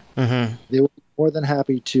thunderbird. Mm-hmm. They will be more than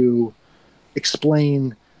happy to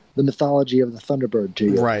explain the mythology of the thunderbird to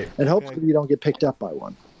you. Right. And hopefully you don't get picked up by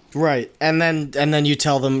one. Right, and then you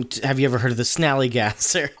tell them, have you ever heard of the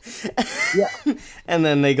Snallygaster? Yeah. And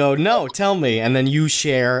then they go, no, tell me. And then you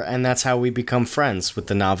share, and that's how we become friends with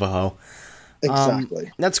the Navajo.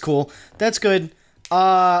 Exactly. That's cool. That's good.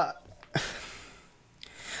 I'm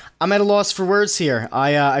at a loss for words here.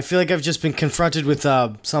 I feel like I've just been confronted with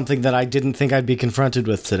something that I didn't think I'd be confronted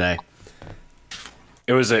with today.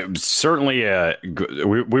 It was certainly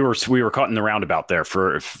we were caught in the roundabout there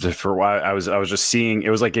for a while. I was just seeing, it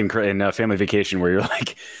was like in Family Vacation where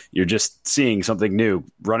you're just seeing something new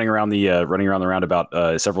running around the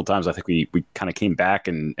roundabout several times. I think we kind of came back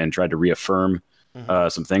and tried to reaffirm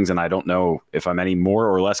some things, and I don't know if I'm any more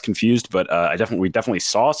or less confused, but we definitely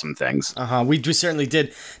saw some things. We certainly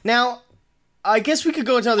did. Now, I guess we could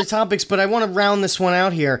go into other topics, but I want to round this one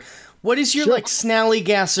out here. What is your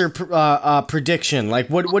Snallygaster prediction? Like,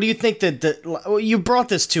 what do you think that you brought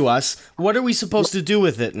this to us? What are we supposed to do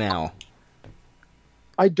with it now?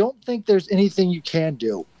 I don't think there's anything you can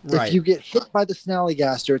do. Right. If you get hit by the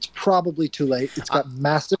Snallygaster, it's probably too late. It's got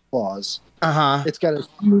massive claws. It's got a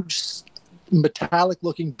huge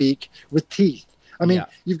metallic-looking beak with teeth. I mean,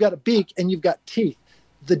 You've got a beak and you've got teeth.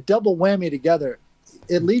 The double whammy together,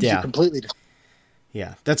 it leaves you completely.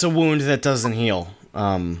 Yeah, that's a wound that doesn't heal.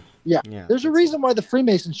 Yeah, there's a reason why the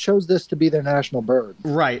Freemasons chose this to be their national bird.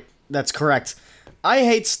 Right, that's correct. I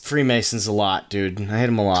hate Freemasons a lot, dude. I hate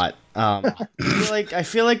them a lot. I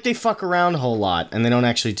feel like they fuck around a whole lot, and they don't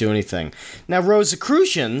actually do anything. Now,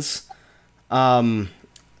 Rosicrucians,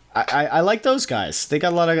 I like those guys. They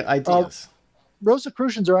got a lot of ideas.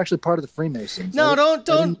 Rosicrucians are actually part of the Freemasons. No,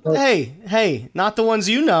 don't. Hey, not the ones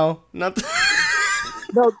you know. Not the...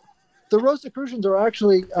 No. The Rosicrucians are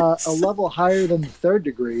actually a level higher than the third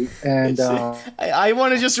degree, and I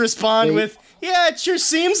want to just respond with, "Yeah, it sure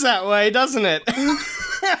seems that way, doesn't it?"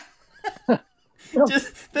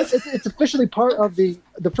 It's officially part of the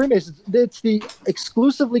Freemasons. It's the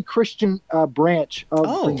exclusively Christian branch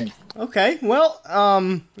of Freemasons. Okay. Well,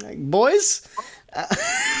 boys,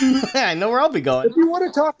 I know where I'll be going. If you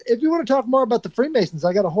want to talk more about the Freemasons,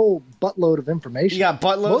 I got a whole buttload of information. You got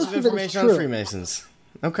buttloads of information on Freemasons.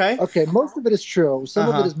 Okay. Okay, most of it is true. Some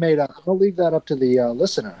of it is made up. I'll leave that up to the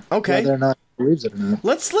listener. Okay. Whether or not he believes it or not.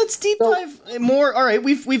 Let's deep dive more. All right,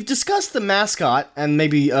 we've discussed the mascot and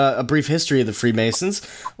maybe a brief history of the Freemasons.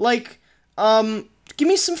 Like, give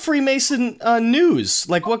me some Freemason news.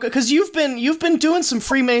 Like what? Because you've been doing some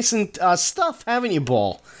Freemason stuff, haven't you,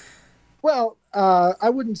 Ball? Well,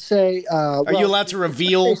 I wouldn't say. Are you allowed to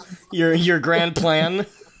reveal your grand plan?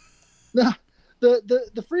 No.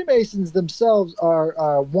 The Freemasons themselves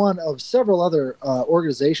are one of several other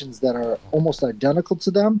organizations that are almost identical to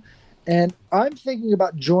them. And I'm thinking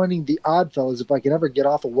about joining the Oddfellows if I can ever get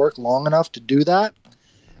off of work long enough to do that.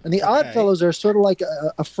 And the Oddfellows are sort of like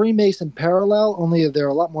a Freemason parallel, only they're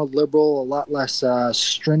a lot more liberal, a lot less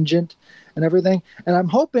stringent and everything. And I'm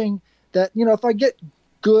hoping that, if I get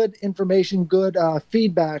good information, good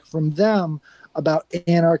feedback from them about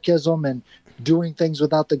anarchism and doing things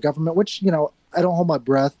without the government, which, I don't hold my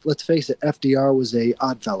breath. Let's face it, FDR was a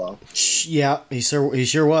Oddfellow. Yeah, he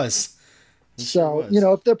sure was.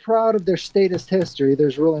 If they're proud of their statist history,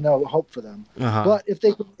 there's really no hope for them. But if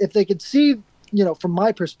they could see, from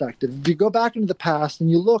my perspective, if you go back into the past and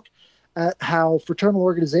you look at how fraternal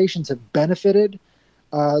organizations have benefited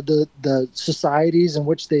the societies in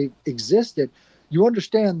which they existed, you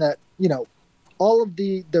understand that, all of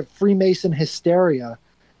the Freemason hysteria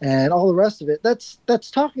and all the rest of it, that's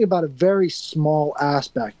talking about a very small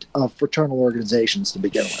aspect of fraternal organizations to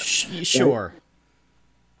begin with. Sure. Right?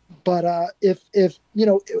 But if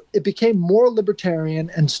it became more libertarian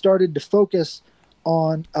and started to focus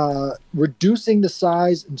on reducing the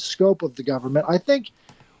size and scope of the government, I think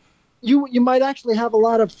you might actually have a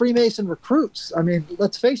lot of Freemason recruits. I mean,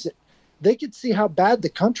 let's face it, they could see how bad the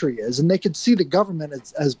country is, and they could see the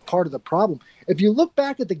government as part of the problem. If you look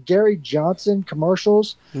back at the Gary Johnson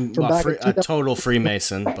commercials from back in a total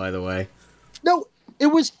Freemason, by the way. No, it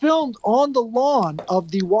was filmed on the lawn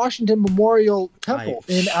of the Washington Memorial Temple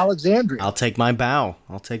in Alexandria. I'll take my bow.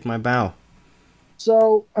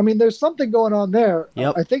 So, I mean, there's something going on there.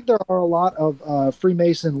 Yep. I think there are a lot of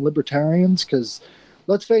Freemason libertarians because,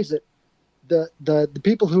 let's face it, the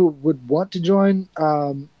people who would want to join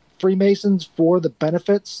Freemasons for the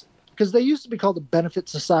benefits, because they used to be called a benefit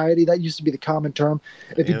society. That used to be the common term.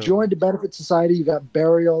 If you joined a benefit society, you got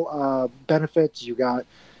burial benefits, you got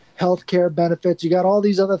healthcare benefits, you got all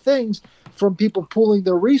these other things from people pooling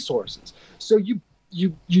their resources. So you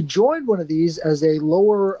joined one of these as a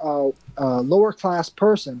lower class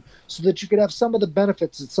person so that you could have some of the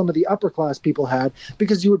benefits that some of the upper class people had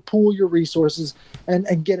because you would pool your resources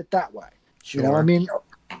and get it that way. Sure. You know, I mean,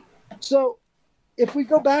 so if we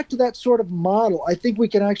go back to that sort of model, I think we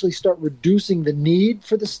can actually start reducing the need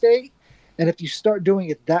for the state. And if you start doing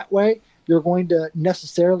it that way, you're going to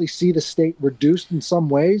necessarily see the state reduced in some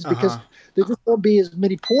ways because there just won't be as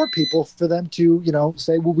many poor people for them to,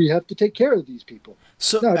 say, well, we have to take care of these people.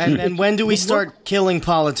 So, no, and when do we start killing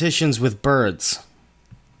politicians with birds?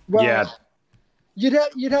 Well, yeah.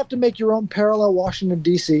 You'd have to make your own parallel Washington,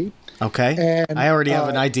 D.C. Okay. And I already have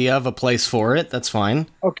an idea of a place for it. That's fine.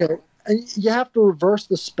 Okay. And you have to reverse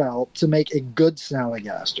the spell to make a good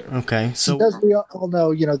Snallygaster. Okay. So, as we all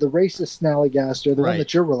know, the racist Snallygaster, the one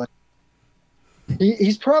that you're related,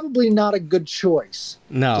 he's probably not a good choice.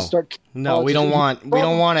 No. To start we don't want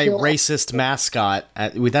a racist mascot.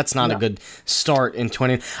 That's not a good start in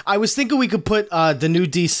 20. I was thinking we could put the new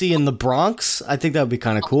DC in the Bronx. I think that would be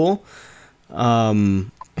kind of cool.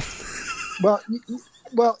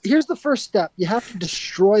 Well, here's the first step. You have to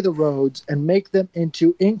destroy the roads and make them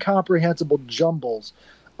into incomprehensible jumbles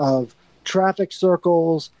of traffic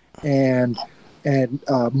circles and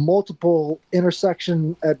multiple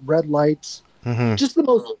intersection at red lights. Mm-hmm. Just the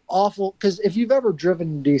most awful, because if you've ever driven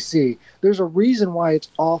in D.C., there's a reason why it's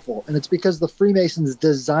awful, and it's because the Freemasons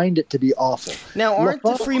designed it to be awful. Now, aren't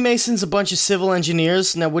the Freemasons a bunch of civil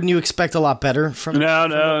engineers? Now, wouldn't you expect a lot better from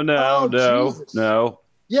No.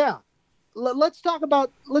 Yeah. Let's talk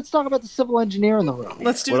about the civil engineer in the room.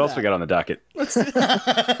 Let's do what that. else we got on the docket? Let's do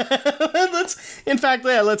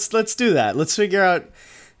let's do that. Let's figure out.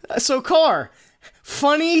 So, Carr,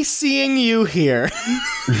 funny seeing you here.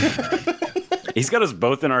 He's got us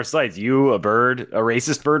both in our sights. You, a bird, a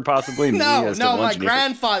racist bird, possibly. No, my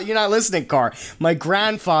grandfather. You're not listening, Carr. My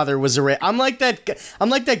grandfather was I'm like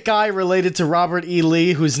that guy related to Robert E.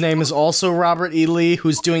 Lee, whose name is also Robert E. Lee,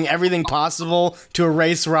 who's doing everything possible to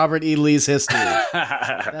erase Robert E. Lee's history.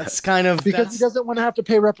 That's kind of because he doesn't want to have to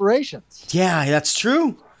pay reparations. Yeah, that's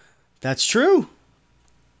true. That's true.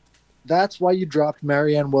 That's why you dropped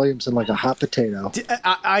Marianne Williamson like a hot potato.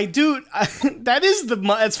 I do. That is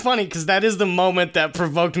it's funny because that is the moment that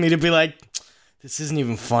provoked me to be like, this isn't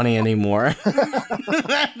even funny anymore.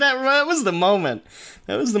 that was the moment.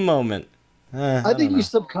 That was the moment. I think you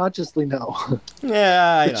subconsciously know.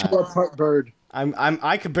 Yeah, I know. That you are part bird.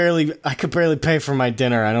 I could barely pay for my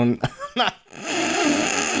dinner. I don't.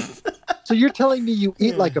 So you're telling me you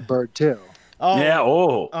eat like a bird too? Oh yeah.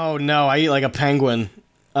 Oh no, I eat like a penguin.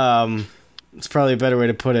 It's probably a better way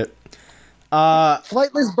to put it.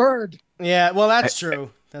 Flightless bird. Yeah, well, that's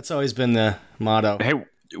true. That's always been the motto. Hey,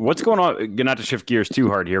 what's going on? Not to shift gears too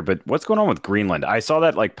hard here, but what's going on with Greenland? I saw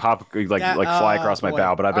that fly across my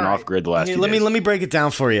bow, but I've been off grid the last few days. Let me break it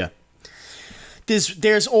down for you.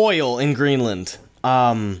 There's oil in Greenland.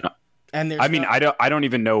 And there's I don't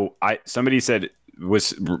even know. Somebody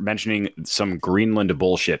was mentioning some Greenland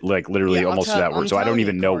bullshit, like literally almost to that word. So I don't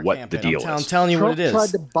even know what the deal is. I'm telling you what it is.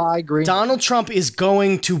 Trump tried to buy Greenland. Donald Trump is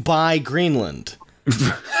going to buy Greenland.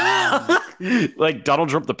 Like Donald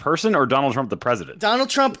Trump the person or Donald Trump the president?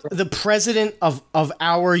 Donald Trump, the president of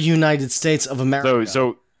our United States of America.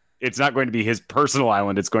 So it's not going to be his personal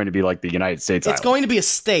island. It's going to be like the United States island. It's going to be a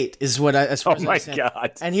state, is what I. As far as my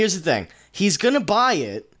God! And here's the thing: he's going to buy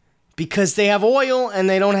it because they have oil and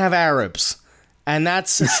they don't have Arabs. And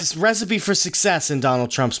that's a recipe for success in Donald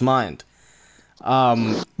Trump's mind.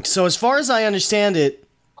 So as far as I understand it,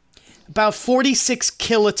 about 46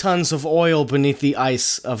 kilotons of oil beneath the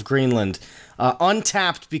ice of Greenland,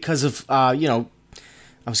 untapped because of, I was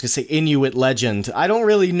going to say Inuit legend. I don't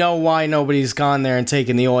really know why nobody's gone there and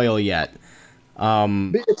taken the oil yet.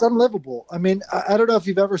 It's unlivable. I mean, I don't know if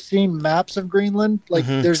you've ever seen maps of Greenland. Like,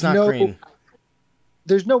 there's no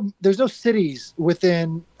cities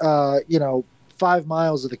within, 5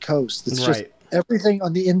 miles of the coast. It's just Everything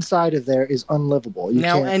on the inside of there is unlivable.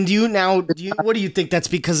 What do you think? That's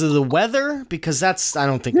because of the weather? Because I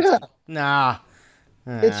don't think. Yeah. Nah.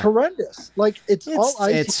 It's horrendous. Like it's all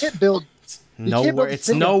ice. You can't build. It's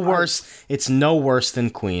no worse. It's no worse than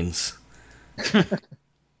Queens.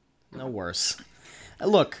 No worse.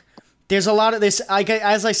 Look, there's a lot of this.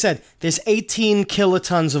 As I said, there's 18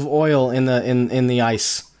 kilotons of oil in the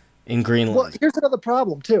ice in Greenland. Well, here's another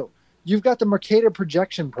problem too. You've got the Mercator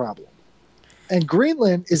projection problem, and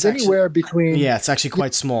Greenland is anywhere between. Yeah, it's actually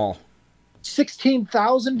quite small.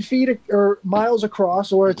 16,000 feet or miles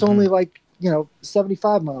across, or it's only like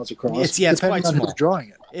 75 miles across. It's quite small. Who's drawing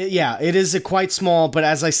it. It is quite small, but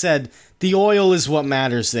as I said, the oil is what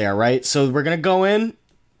matters there, right? So we're gonna go in,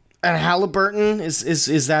 and Halliburton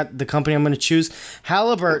is that the company I'm gonna choose?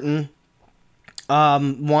 Halliburton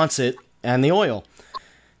wants it and the oil,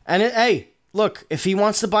 and hey, look, if he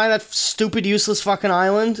wants to buy that stupid, useless fucking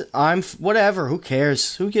island, whatever. Who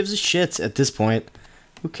cares? Who gives a shit at this point?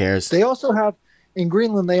 Who cares? They also have in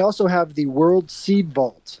Greenland. They also have the World Seed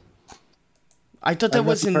Vault. I thought that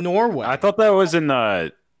was in Norway. I thought that was in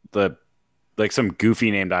the like some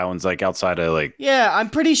goofy named islands like outside of like. Yeah, I'm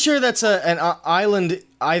pretty sure that's an island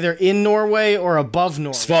either in Norway or above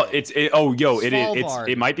Norway.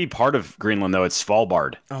 It might be part of Greenland though. It's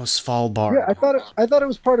Svalbard. Oh, Svalbard. Yeah, I thought it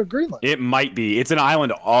was part of Greenland. It might be. It's an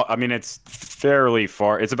island. I mean, it's fairly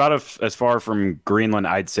far. It's about as far from Greenland,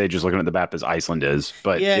 I'd say, just looking at the map, as Iceland is.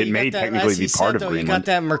 But it may technically be part of Greenland. You got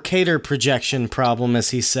that Mercator projection problem, as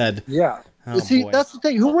he said. Yeah. See, that's the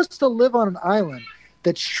thing. Who wants to live on an island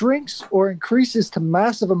that shrinks or increases to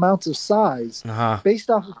massive amounts of size based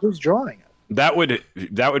off of who's drawing it? That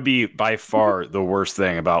would be by far the worst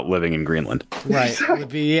thing about living in Greenland. Right. It would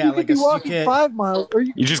be you could be walking 5 miles, or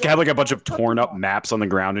you just have like a bunch of torn up maps on the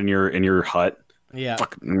ground in your hut. Yeah.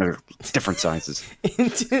 Different sizes.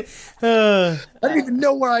 I don't even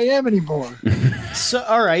know where I am anymore. So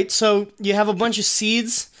all right, so you have a bunch of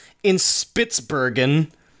seeds in Spitsbergen,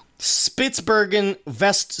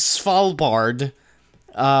 West Svalbard.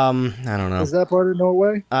 I don't know. Is that part of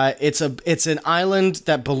Norway? It's an island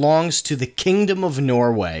that belongs to the Kingdom of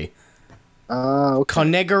Norway. Okay.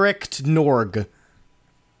 Konegerikt Norg.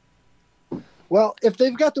 Well, if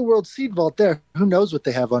they've got the World Seed Vault there, who knows what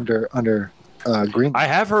they have under Greenland? I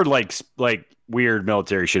have heard like weird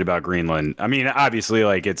military shit about Greenland. I mean, obviously,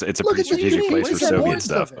 like it's a pretty strategic place for Soviet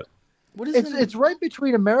stuff. But it's right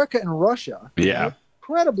between America and Russia. Yeah.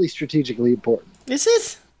 Incredibly strategically important. Is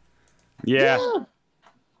it? Yeah.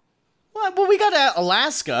 Well, we got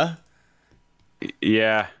Alaska.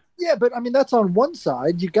 Yeah. Yeah, but I mean that's on one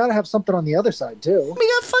side. You got to have something on the other side too. We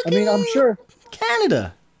got fucking. I mean, I'm sure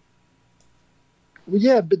Canada. Well,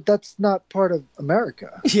 yeah, but that's not part of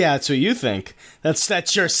America. Yeah, that's what you think. That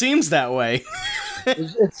sure seems that way.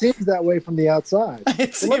 It seems that way from the outside.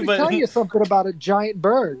 Let me tell you something about a giant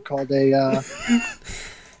bird called a.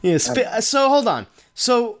 So hold on.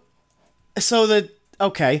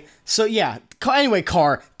 Anyway,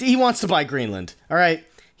 Carr, he wants to buy Greenland. All right,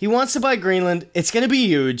 he wants to buy Greenland. It's gonna be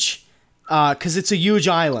huge, because it's a huge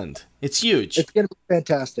island. It's huge. It's gonna be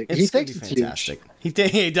fantastic. He thinks it's fantastic.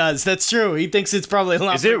 He does. That's true. He thinks it's probably a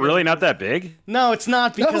lot. Is it really not that big? No, it's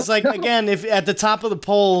not, because again, if at the top of the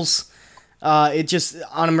poles, it just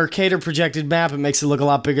on a Mercator projected map, it makes it look a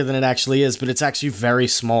lot bigger than it actually is, but it's actually very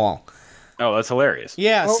small. Oh, that's hilarious.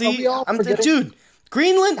 Yeah, dude,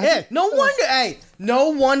 Greenland? No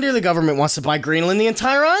wonder the government wants to buy Greenland. The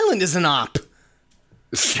entire island is an op.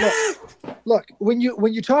 Look, when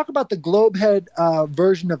you talk about the globe head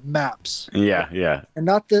version of maps, yeah, and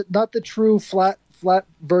not the true flat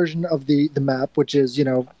version of the map, which is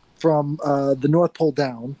from the North Pole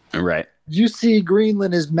down, right? You see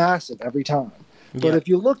Greenland is massive every time, but if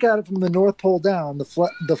you look at it from the North Pole down, the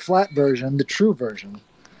flat version, the true version,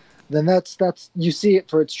 then that's you see it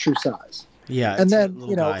for its true size. Yeah, and then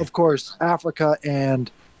of course, Africa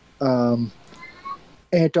and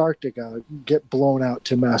Antarctica get blown out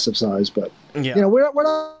to massive size. But we're not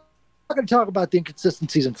going to talk about the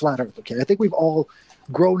inconsistencies in flat Earth. Okay, I think we've all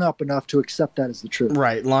grown up enough to accept that as the truth.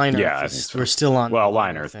 Right, line Earth. We're still on. Well,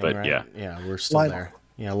 line Earth, thing, but right? Yeah, we're still there.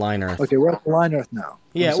 Yeah, line Earth. Okay, we're at line Earth now.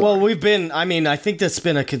 Yeah, well, we've been. I mean, I think that's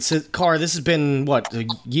been a Car. This has been a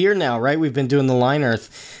year now, right? We've been doing the line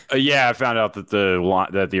Earth. Yeah, I found out that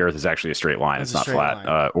the Earth is actually a straight line. It's not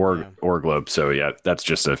flat or globe. So yeah, that's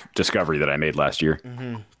just a discovery that I made last year.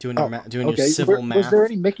 Mm-hmm. Doing your civil math. Was there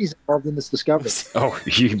any Mickeys involved in this discovery? Oh,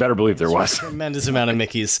 you better believe there was. Tremendous amount of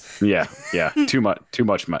Mickeys. Yeah, too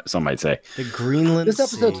much. Some might say. The Greenland. This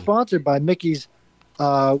episode's sponsored by Mickey's.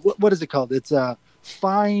 What is it called? It's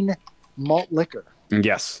fine malt liquor.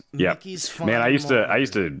 Yes. Yeah. Man, I used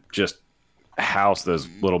to just house those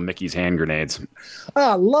little Mickey's hand grenades.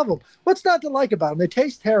 I love them. What's not to like about them? They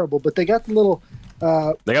taste terrible, but they got the little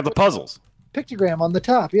they got the puzzles. Pictogram on the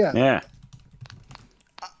top. Yeah. Yeah.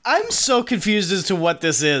 I'm so confused as to what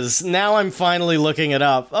this is. Now I'm finally looking it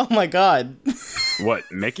up. Oh my god.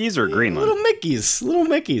 What, Mickey's or Greenland? Little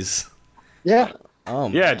Mickeys. Yeah. Oh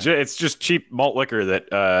man. Yeah, it's just cheap malt liquor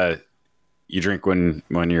that you drink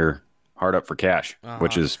when you're hard up for cash,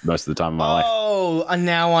 which is most of the time of my life. Oh,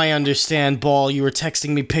 now I understand, Ball. You were texting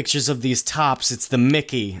me pictures of these tops. It's the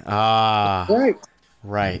Mickey. Ah.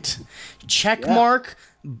 Right. Check mark,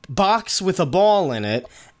 box with a ball in it.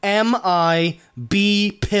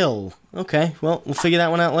 MIB pill. Okay, well, we'll figure that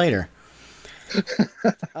one out later.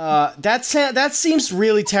 That seems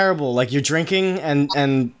really terrible. Like you're drinking,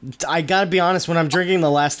 and I gotta be honest, when I'm drinking, the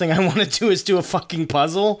last thing I want to do is do a fucking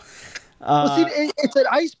puzzle. Well, see, it's an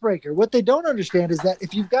icebreaker. What they don't understand is that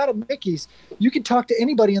if you've got a Mickey's, you can talk to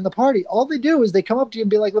anybody in the party. All they do is they come up to you and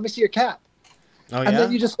be like, "Let me see your cap," and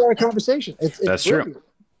then you just start a conversation. That's brilliant. true.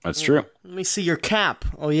 That's true. Let me see your cap.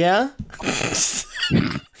 Oh yeah.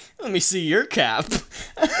 Let me see your cap.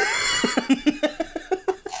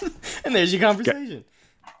 And there's your conversation.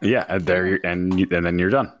 Yeah, and then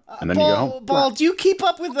you're done, and then you go home. Ball, do you keep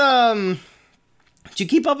up with the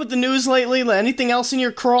news lately? Anything else in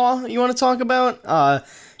your craw you want to talk about?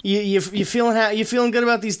 You feeling good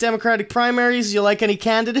about these Democratic primaries? You like any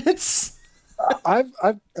candidates?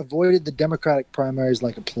 I've avoided the Democratic primaries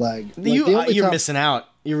like a plague. You're missing out.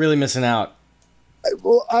 You're really missing out.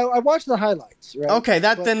 Well, I watched the highlights. Right? Okay,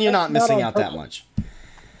 then you're not missing out that much.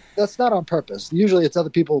 That's not on purpose. Usually, it's other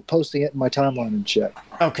people posting it in my timeline and shit.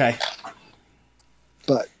 Okay.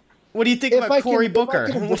 But what do you think about Cory Booker?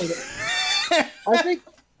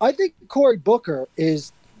 I think Cory Booker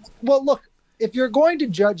is. Well, look, if you're going to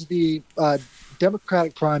judge the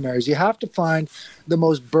Democratic primaries, you have to find the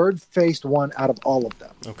most bird-faced one out of all of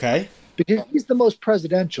them. Okay. Because he's the most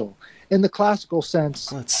presidential in the classical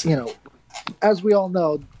sense. As we all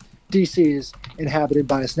know, D.C. is inhabited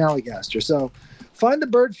by a Snallygaster. So find the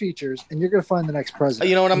bird features, and you're going to find the next president.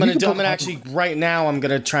 You know what I'm going to do? I'm going to actually, right now, I'm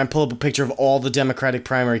going to try and pull up a picture of all the Democratic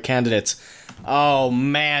primary candidates. Oh,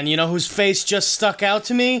 man. You know whose face just stuck out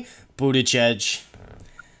to me? Buttigieg.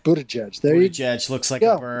 Buttigieg looks like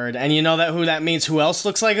a bird. And you know who that means? Who else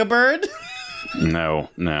looks like a bird? No.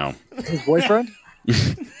 His boyfriend?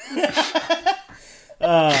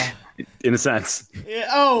 In a sense. Yeah,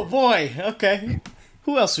 oh, boy. Okay.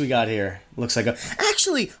 Who else we got here? Looks like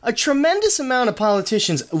actually, a tremendous amount of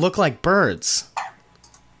politicians look like birds.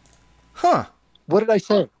 Huh. What did I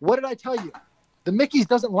say? What did I tell you? The Mickey's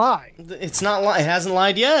doesn't lie. It's not it hasn't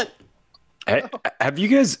lied yet. Have you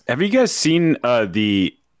guys seen I've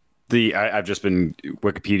just been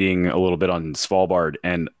Wikipediaing a little bit on Svalbard,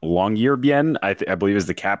 and Longyearbyen, I believe, is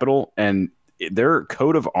the capital, and their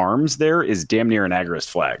coat of arms there is damn near an Agorist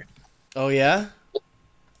flag. Oh yeah,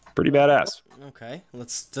 pretty badass. Okay,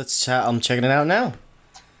 let's chat. I'm checking it out now.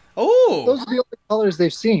 Oh, those are the only colors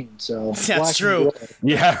they've seen. So that's true.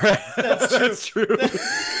 Yeah, right. That's true.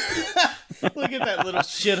 Look at that little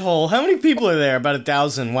shithole. How many people are there? About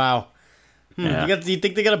 1,000. Wow. Yeah. Do you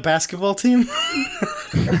think they got a basketball team?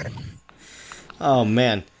 Oh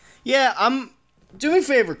man, yeah. Do me a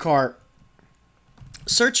favor, Car.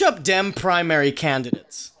 Search up Dem primary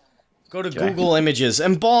candidates. Go to Google Images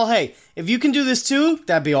and Ball. Hey, if you can do this too,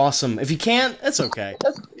 that'd be awesome. If you can't, that's okay.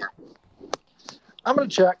 I'm gonna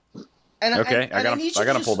check. I got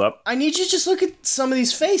them pulled up. I need you to just look at some of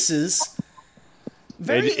these faces.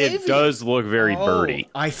 It does look very birdy.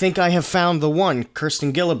 I think I have found the one,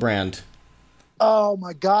 Kirsten Gillibrand. Oh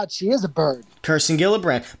my God, she is a bird. Kirsten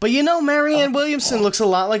Gillibrand. But you know, Marianne Williamson looks a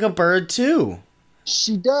lot like a bird too.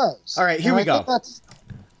 She does. All right, here we go.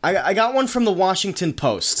 I got one from the Washington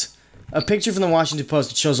Post. A picture from the Washington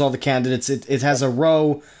Post. It shows all the candidates. It has a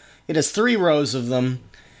row. It has 3 rows of them.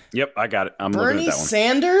 Yep, I got it. I'm Bernie looking at that one.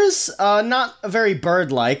 Sanders, not very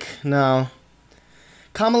bird-like. No.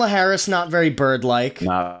 Kamala Harris, not very bird-like.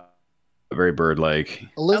 Not very bird-like.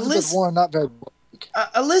 Elizabeth Warren, not very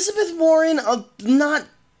bird-like. Elizabeth Warren, not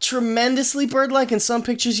tremendously bird-like. In some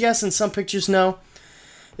pictures, yes. In some pictures, no.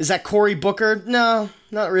 Is that Cory Booker? No,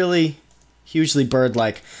 not really hugely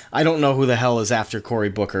bird-like. I don't know who the hell is after Cory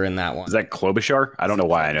Booker in that one. Is that Klobuchar? I don't know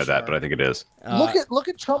why I know that, but I think it is. Look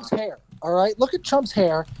at Trump's hair. All right, look at Trump's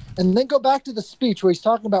hair, and then go back to the speech where he's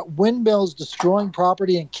talking about windmills destroying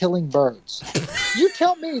property and killing birds. You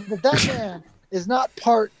tell me that man is not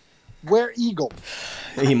part were-eagle.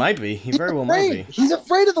 He might be. He very well might be. He's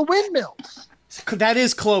afraid of the windmills. That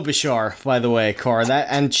is Klobuchar, by the way, Car.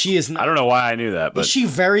 And she is not. I don't know why I knew that, but is she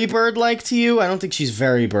very bird-like to you? I don't think she's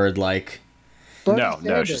very bird-like.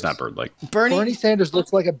 No, she's not bird-like. Bernie Sanders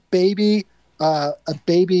looks like a baby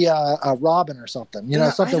robin or something. You know,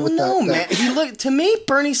 something I with don't know, that. man. To me,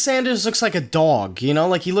 Bernie Sanders looks like a dog. You know,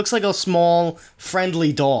 like he looks like a small,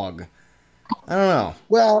 friendly dog. I don't know.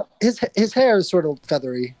 Well, his hair is sort of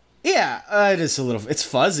feathery. Yeah, it is a little. It's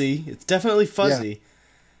fuzzy. It's definitely fuzzy.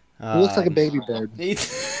 Yeah. He looks like a baby bird.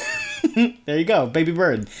 There you go, baby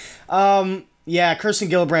bird. Yeah, Kirsten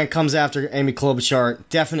Gillibrand comes after Amy Klobuchar.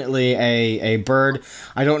 Definitely a bird.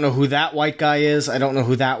 I don't know who that white guy is.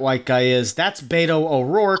 That's Beto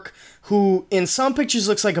O'Rourke, who in some pictures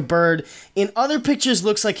looks like a bird. In other pictures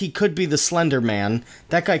looks like he could be the Slender Man.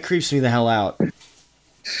 That guy creeps me the hell out.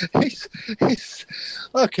 He's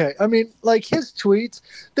okay. I mean, like his tweets,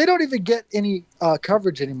 they don't even get any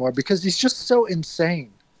coverage anymore because he's just so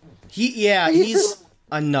insane. He's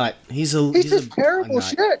a nut. He's just terrible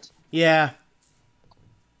shit. Yeah.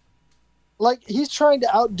 Like he's trying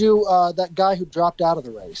to outdo that guy who dropped out of the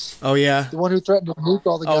race. Oh yeah, the one who threatened to nuke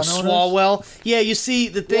all the gun owners. Swalwell. Yeah, you see,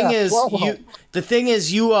 the thing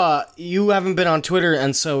is, you haven't been on Twitter,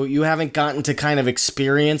 and so you haven't gotten to kind of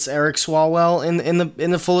experience Eric Swalwell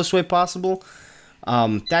in the fullest way possible.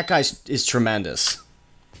 That guy is tremendous.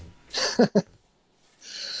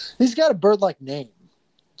 He's got a bird-like name.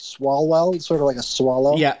 Swalwell. It's sort of like a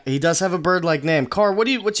swallow. Yeah, he does have a bird-like name. Carr,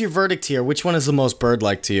 what's your verdict here? Which one is the most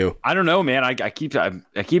bird-like to you? I don't know, man. I keep trying.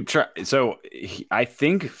 So I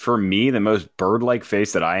think for me, the most bird-like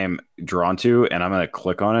face that I am drawn to, and I'm going to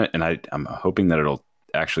click on it, and I'm hoping that it'll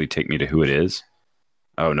actually take me to who it is.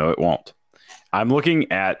 Oh no, it won't. I'm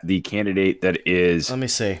looking at the candidate that is. Let me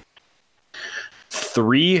see.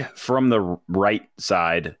 3 from the right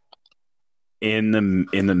side. In the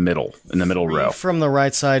middle row. From the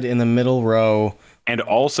right side in the middle row. And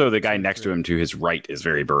also the guy next to him to his right is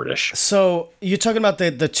very birdish. So you're talking about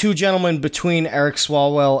the two gentlemen between Eric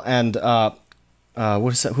Swalwell and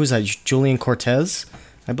what is that? Who's that? Julian Cortez?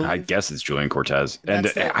 I guess it's Julian Cortez. And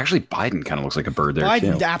actually Biden kind of looks like a bird there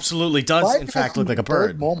too. Biden absolutely does in fact look like a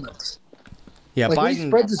bird. Moments. Yeah, like Biden when he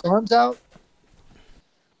spreads his arms out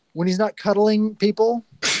when he's not cuddling people,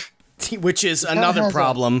 which is another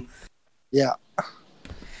problem. Yeah.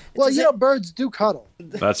 Well, birds do cuddle.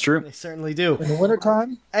 That's true. They certainly do. In the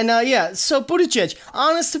wintertime. And so Buttigieg,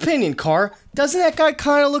 honest opinion, Carr, doesn't that guy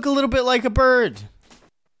kind of look a little bit like a bird?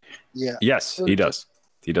 Yeah. Yes, he does.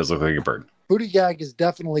 He does look like a bird. Buttigieg has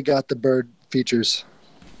definitely got the bird features.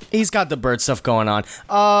 He's got the bird stuff going on.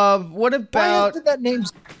 What about... Why hasn't that name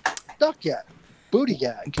stuck yet? Booty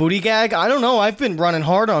gag? I don't know. I've been running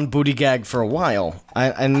hard on booty gag for a while,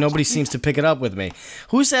 and nobody seems to pick it up with me.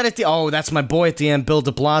 Who's that at the... Oh, that's my boy at the end, Bill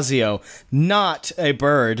de Blasio. Not a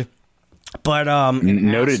bird, but...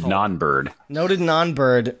 Noted non-bird. Noted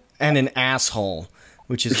non-bird and an asshole,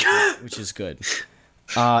 which is good.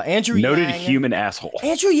 Andrew Noted Yang, human asshole.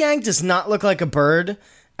 Andrew Yang does not look like a bird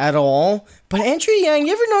at all, but Andrew Yang...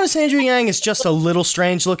 You ever notice Andrew Yang is just a little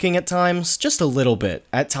strange looking at times? Just a little bit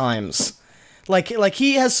at times. Like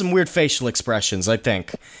he has some weird facial expressions, I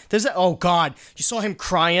think. Oh God, you saw him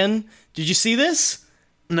crying? Did you see this?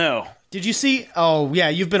 No. Did you see? Oh yeah,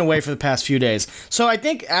 you've been away for the past few days. So I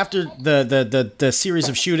think after the series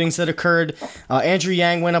of shootings that occurred, Andrew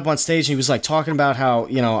Yang went up on stage and he was like talking about how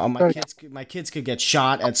my kids could get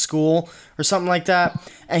shot at school or something like that,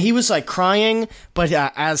 and he was like crying. But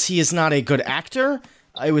as he is not a good actor,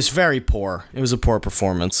 it was very poor. It was a poor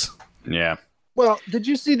performance. Yeah. Well, did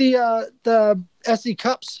you see the S.E.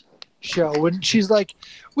 Cups show when she's like,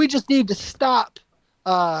 we just need to stop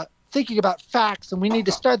thinking about facts and we need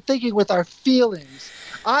to start thinking with our feelings.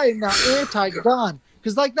 I am not anti-gun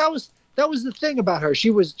because like that was the thing about her. She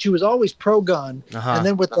was always pro-gun, and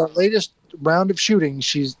then with the latest round of shootings,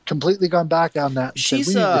 she's completely gone back on that.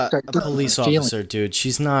 She's a police officer, dude.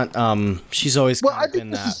 She's not. She's always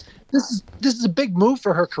been that. This is a big move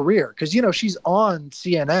for her career because she's on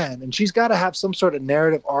CNN and she's got to have some sort of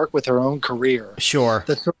narrative arc with her own career. Sure,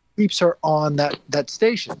 that sort of keeps her on that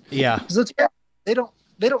station. Yeah, because they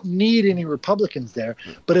don't need any Republicans there,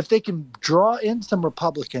 but if they can draw in some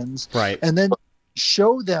Republicans, right, and then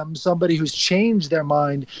show them somebody who's changed their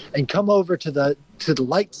mind and come over to the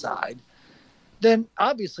light side, then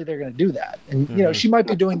obviously they're going to do that. And she might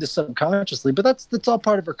be doing this subconsciously, but that's all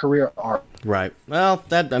part of her career arc. Right. Well,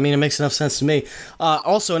 it makes enough sense to me.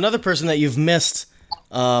 Also, another person that you've missed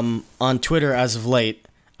on Twitter as of late,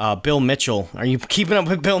 Bill Mitchell. Are you keeping up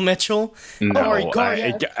with Bill Mitchell? No.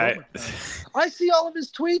 I see all of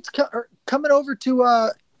his tweets coming over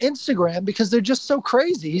to Instagram because they're just so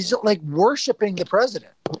crazy. He's like worshiping the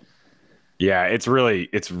president. Yeah, it's really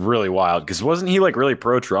wild because wasn't he like really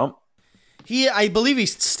pro-Trump? I believe he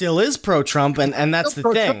still is pro-Trump, and that's the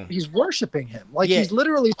thing. He's worshiping him. Like, he's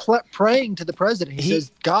literally praying to the president. He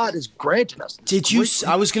says, God is granting us.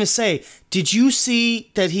 I was going to say, did you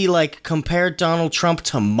see that he, like, compared Donald Trump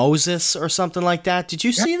to Moses or something like that? Did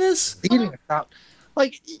you see this?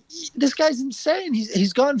 Like, this guy's insane.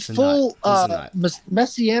 He's gone full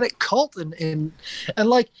messianic cult, and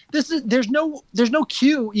like, there's no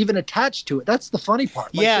Q even attached to it. That's the funny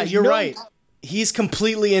part. Like, yeah, you're right. He's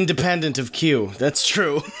completely independent of Q. That's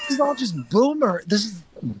true. This is all just boomer. This is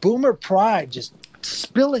boomer pride just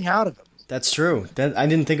spilling out of him. That's true. I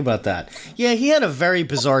didn't think about that. Yeah, he had a very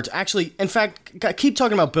bizarre... Actually, in fact, keep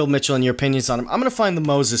talking about Bill Mitchell and your opinions on him. I'm going to find the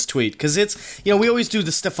Moses tweet, because it's... we always do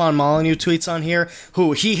the Stefan Molyneux tweets on here,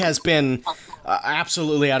 who he has been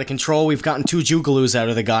absolutely out of control. We've gotten 2 jugaloos out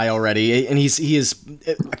of the guy already, and he is...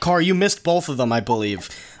 Carr, you missed both of them, I believe.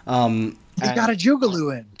 He got a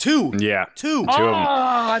jugaloo in. 2. Yeah. 2. 2 of them.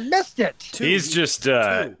 I missed it. 2. He's just...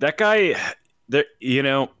 that guy...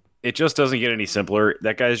 It just doesn't get any simpler.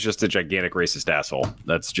 That guy's just a gigantic racist asshole.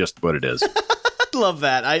 That's just what it is. Love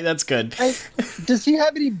that. That's good. Does he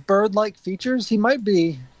have any bird-like features? He might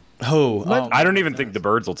be. Who? I don't even think the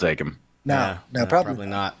birds will take him. No, probably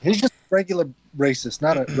not. He's just a regular racist,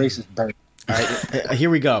 not a racist bird. All right,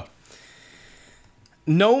 here we go.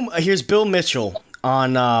 Here's Bill Mitchell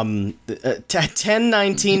on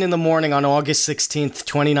 10:19 in the morning on August 16th,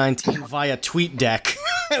 2019 via TweetDeck.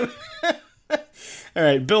 All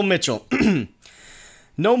right, Bill Mitchell.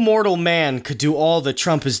 No mortal man could do all that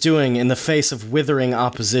Trump is doing in the face of withering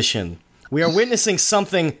opposition. We are witnessing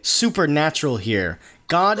something supernatural here.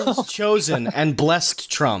 God has chosen and blessed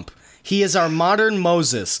Trump. He is our modern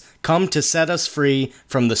Moses, come to set us free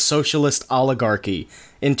from the socialist oligarchy.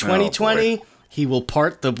 In 2020, he will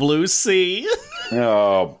part the blue sea.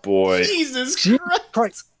 Oh, boy. Jesus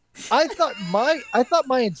Christ. I thought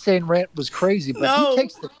my insane rant was crazy, but he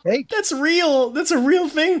takes the cake. That's real. That's a real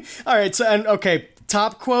thing. All right,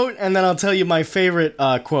 top quote, and then I'll tell you my favorite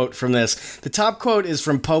quote from this. The top quote is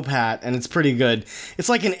from Pope Hat, and it's pretty good. It's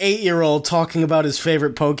like an 8-year-old talking about his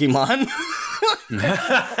favorite Pokemon.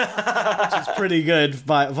 Which is pretty good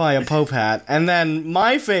via Pope Hat. And then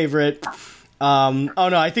my favorite,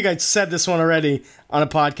 I think I said this one already on a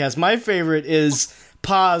podcast. My favorite is...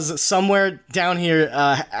 Pause somewhere down here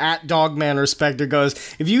at Dogman Respecter goes,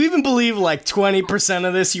 if you even believe like 20%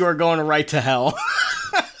 of this, you are going right to hell.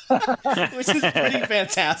 Which is pretty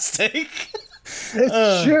fantastic.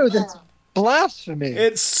 It's true. That's blasphemy.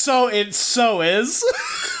 It so is. It so is.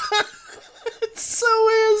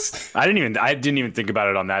 I didn't even think about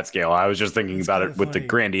it on that scale. I was just thinking about it with the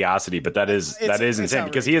grandiosity, but that is insane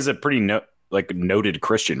because he is a pretty noted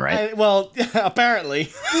Christian, right? Apparently.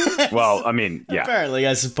 Well, I mean, yeah. Apparently,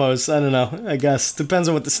 I suppose. I don't know. I guess. Depends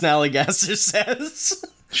on what the Snallygaster says.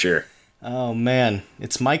 Sure. Oh, man.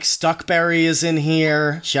 It's Mike Stuckberry is in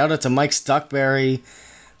here. Shout out to Mike Stuckberry.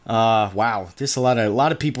 Wow. There's a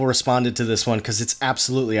lot of people responded to this one because it's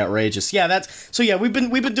absolutely outrageous. Yeah, we've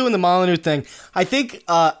been doing the Molyneux thing. I think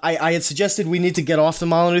I had suggested we need to get off the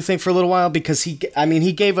Molyneux thing for a little while because he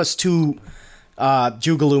gave us 2...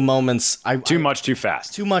 jugaloo moments. Too much too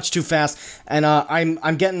fast, and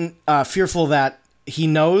I'm getting fearful that he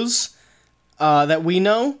knows that we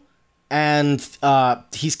know, and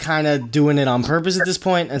he's kind of doing it on purpose at this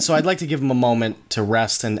point. And so I'd like to give him a moment to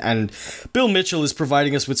rest. And Bill Mitchell is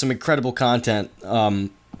providing us with some incredible content.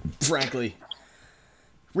 Frankly,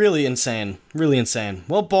 really insane.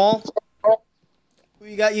 Well, Ball,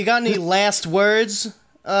 you got any last words,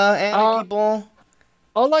 Anarchyball?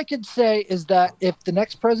 All I can say is that if the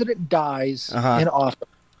next president dies in office,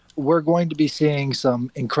 we're going to be seeing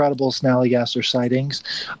some incredible Snallygaster sightings.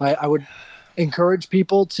 I would encourage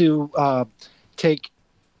people to take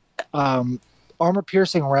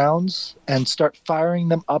armor-piercing rounds and start firing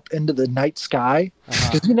them up into the night sky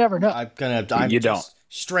because you never know. Don't.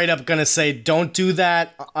 Straight up gonna say, don't do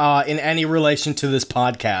that in any relation to this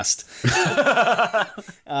podcast.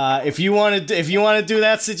 If you want to do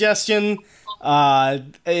that suggestion.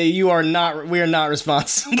 We are not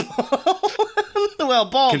responsible. Well,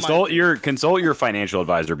 Ball. Consult your financial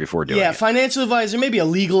advisor before doing it. Yeah, financial advisor, maybe a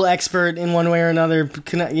legal expert in one way or another.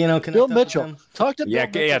 Bill Mitchell. Talk to Bill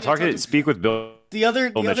Mitchell. Speak with Bill. The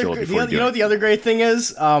other great thing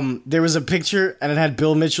is, there was a picture and it had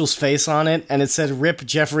Bill Mitchell's face on it, and it said "Rip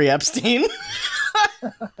Jeffrey Epstein,"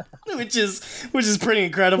 which is pretty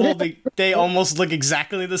incredible. They almost look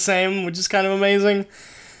exactly the same, which is kind of amazing.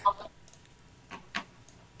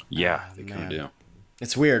 Yeah, they kind of do.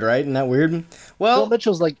 It's weird, right? Isn't that weird? Well, Bill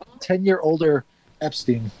Mitchell's like 10-year older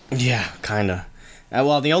Epstein. Yeah, kind of.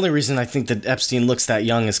 The only reason I think that Epstein looks that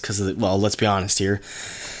young is because of let's be honest here.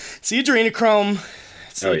 See you, Adrenochrome.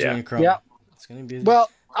 See you, yeah. Adrenochrome. Yeah. It's gonna be. Well,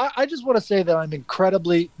 I just want to say that I'm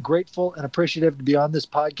incredibly grateful and appreciative to be on this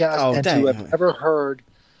podcast and to have ever heard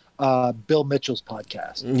Bill Mitchell's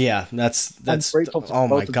podcast. Yeah, that's. Oh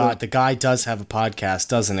my God, the guy does have a podcast,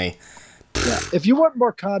 doesn't he? Yeah. If you want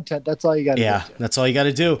more content, that's all you got to do. Yeah, that's all you got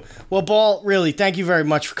to do. Well, Ball, really, thank you very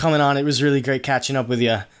much for coming on. It was really great catching up with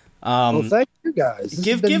you. Well, thank you guys. This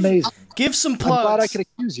has been amazing. Give some plugs. I'm glad I could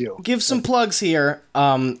accuse you. Give some plugs here.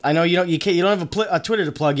 I know you don't have a Twitter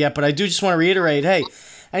to plug yet, but I do just want to reiterate. Hey,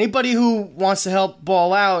 anybody who wants to help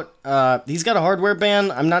Ball out, he's got a hardware ban.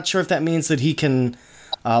 I'm not sure if that means that he can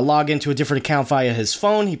log into a different account via his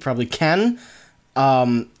phone. He probably can.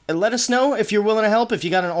 Let us know if you're willing to help. If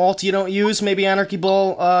you got an alt you don't use, maybe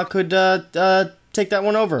Anarchyball could take that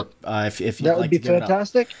one over. If you'd that would like be to give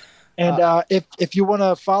fantastic. And if you want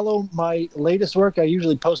to follow my latest work, I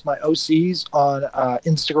usually post my OCs on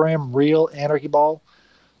Instagram, Real Anarchyball.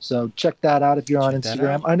 So check that out if you're on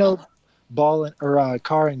Instagram. I know Ball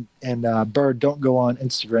Carr and Bird don't go on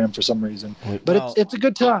Instagram for some reason, but it's a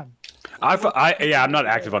good time. I'm not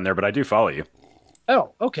active on there, but I do follow you.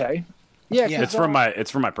 Oh, okay. Yeah, it's from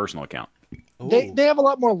my personal account. They have a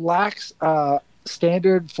lot more lax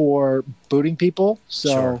standard for booting people. So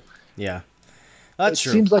sure. Yeah. That's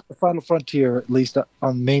true. It seems like the final frontier, at least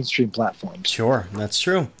on mainstream platforms. Sure, that's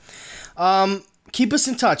true. Keep us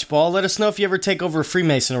in touch, Ball. Let us know if you ever take over a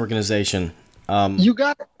Freemason organization. You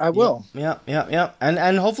got it. I will. Yeah.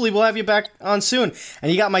 And hopefully we'll have you back on soon.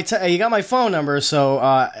 And you got my phone number, so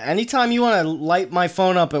anytime you want to light my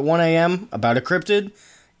phone up at 1 a.m. about a cryptid,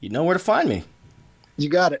 you know where to find me. You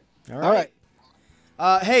got it. All right.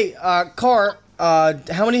 Hey, Carr,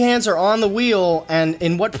 how many hands are on the wheel, and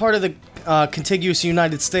in what part of the contiguous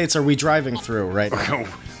United States are we driving through right now?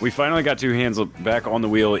 We finally got 2 hands back on the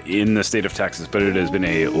wheel in the state of Texas, but it has been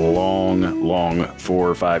a long 4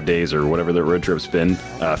 or 5 days or whatever the road trip's been.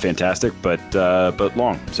 Fantastic, but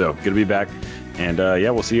long. So good to be back. And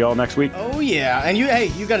we'll see you all next week. Oh yeah, and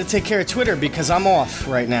you got to take care of Twitter because I'm off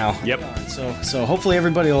right now. Yep. So hopefully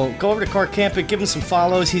everybody will go over to Carr Campit, give him some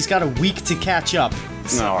follows. He's got a week to catch up.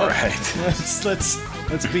 So all right.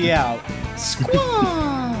 Let's be out. Squaw.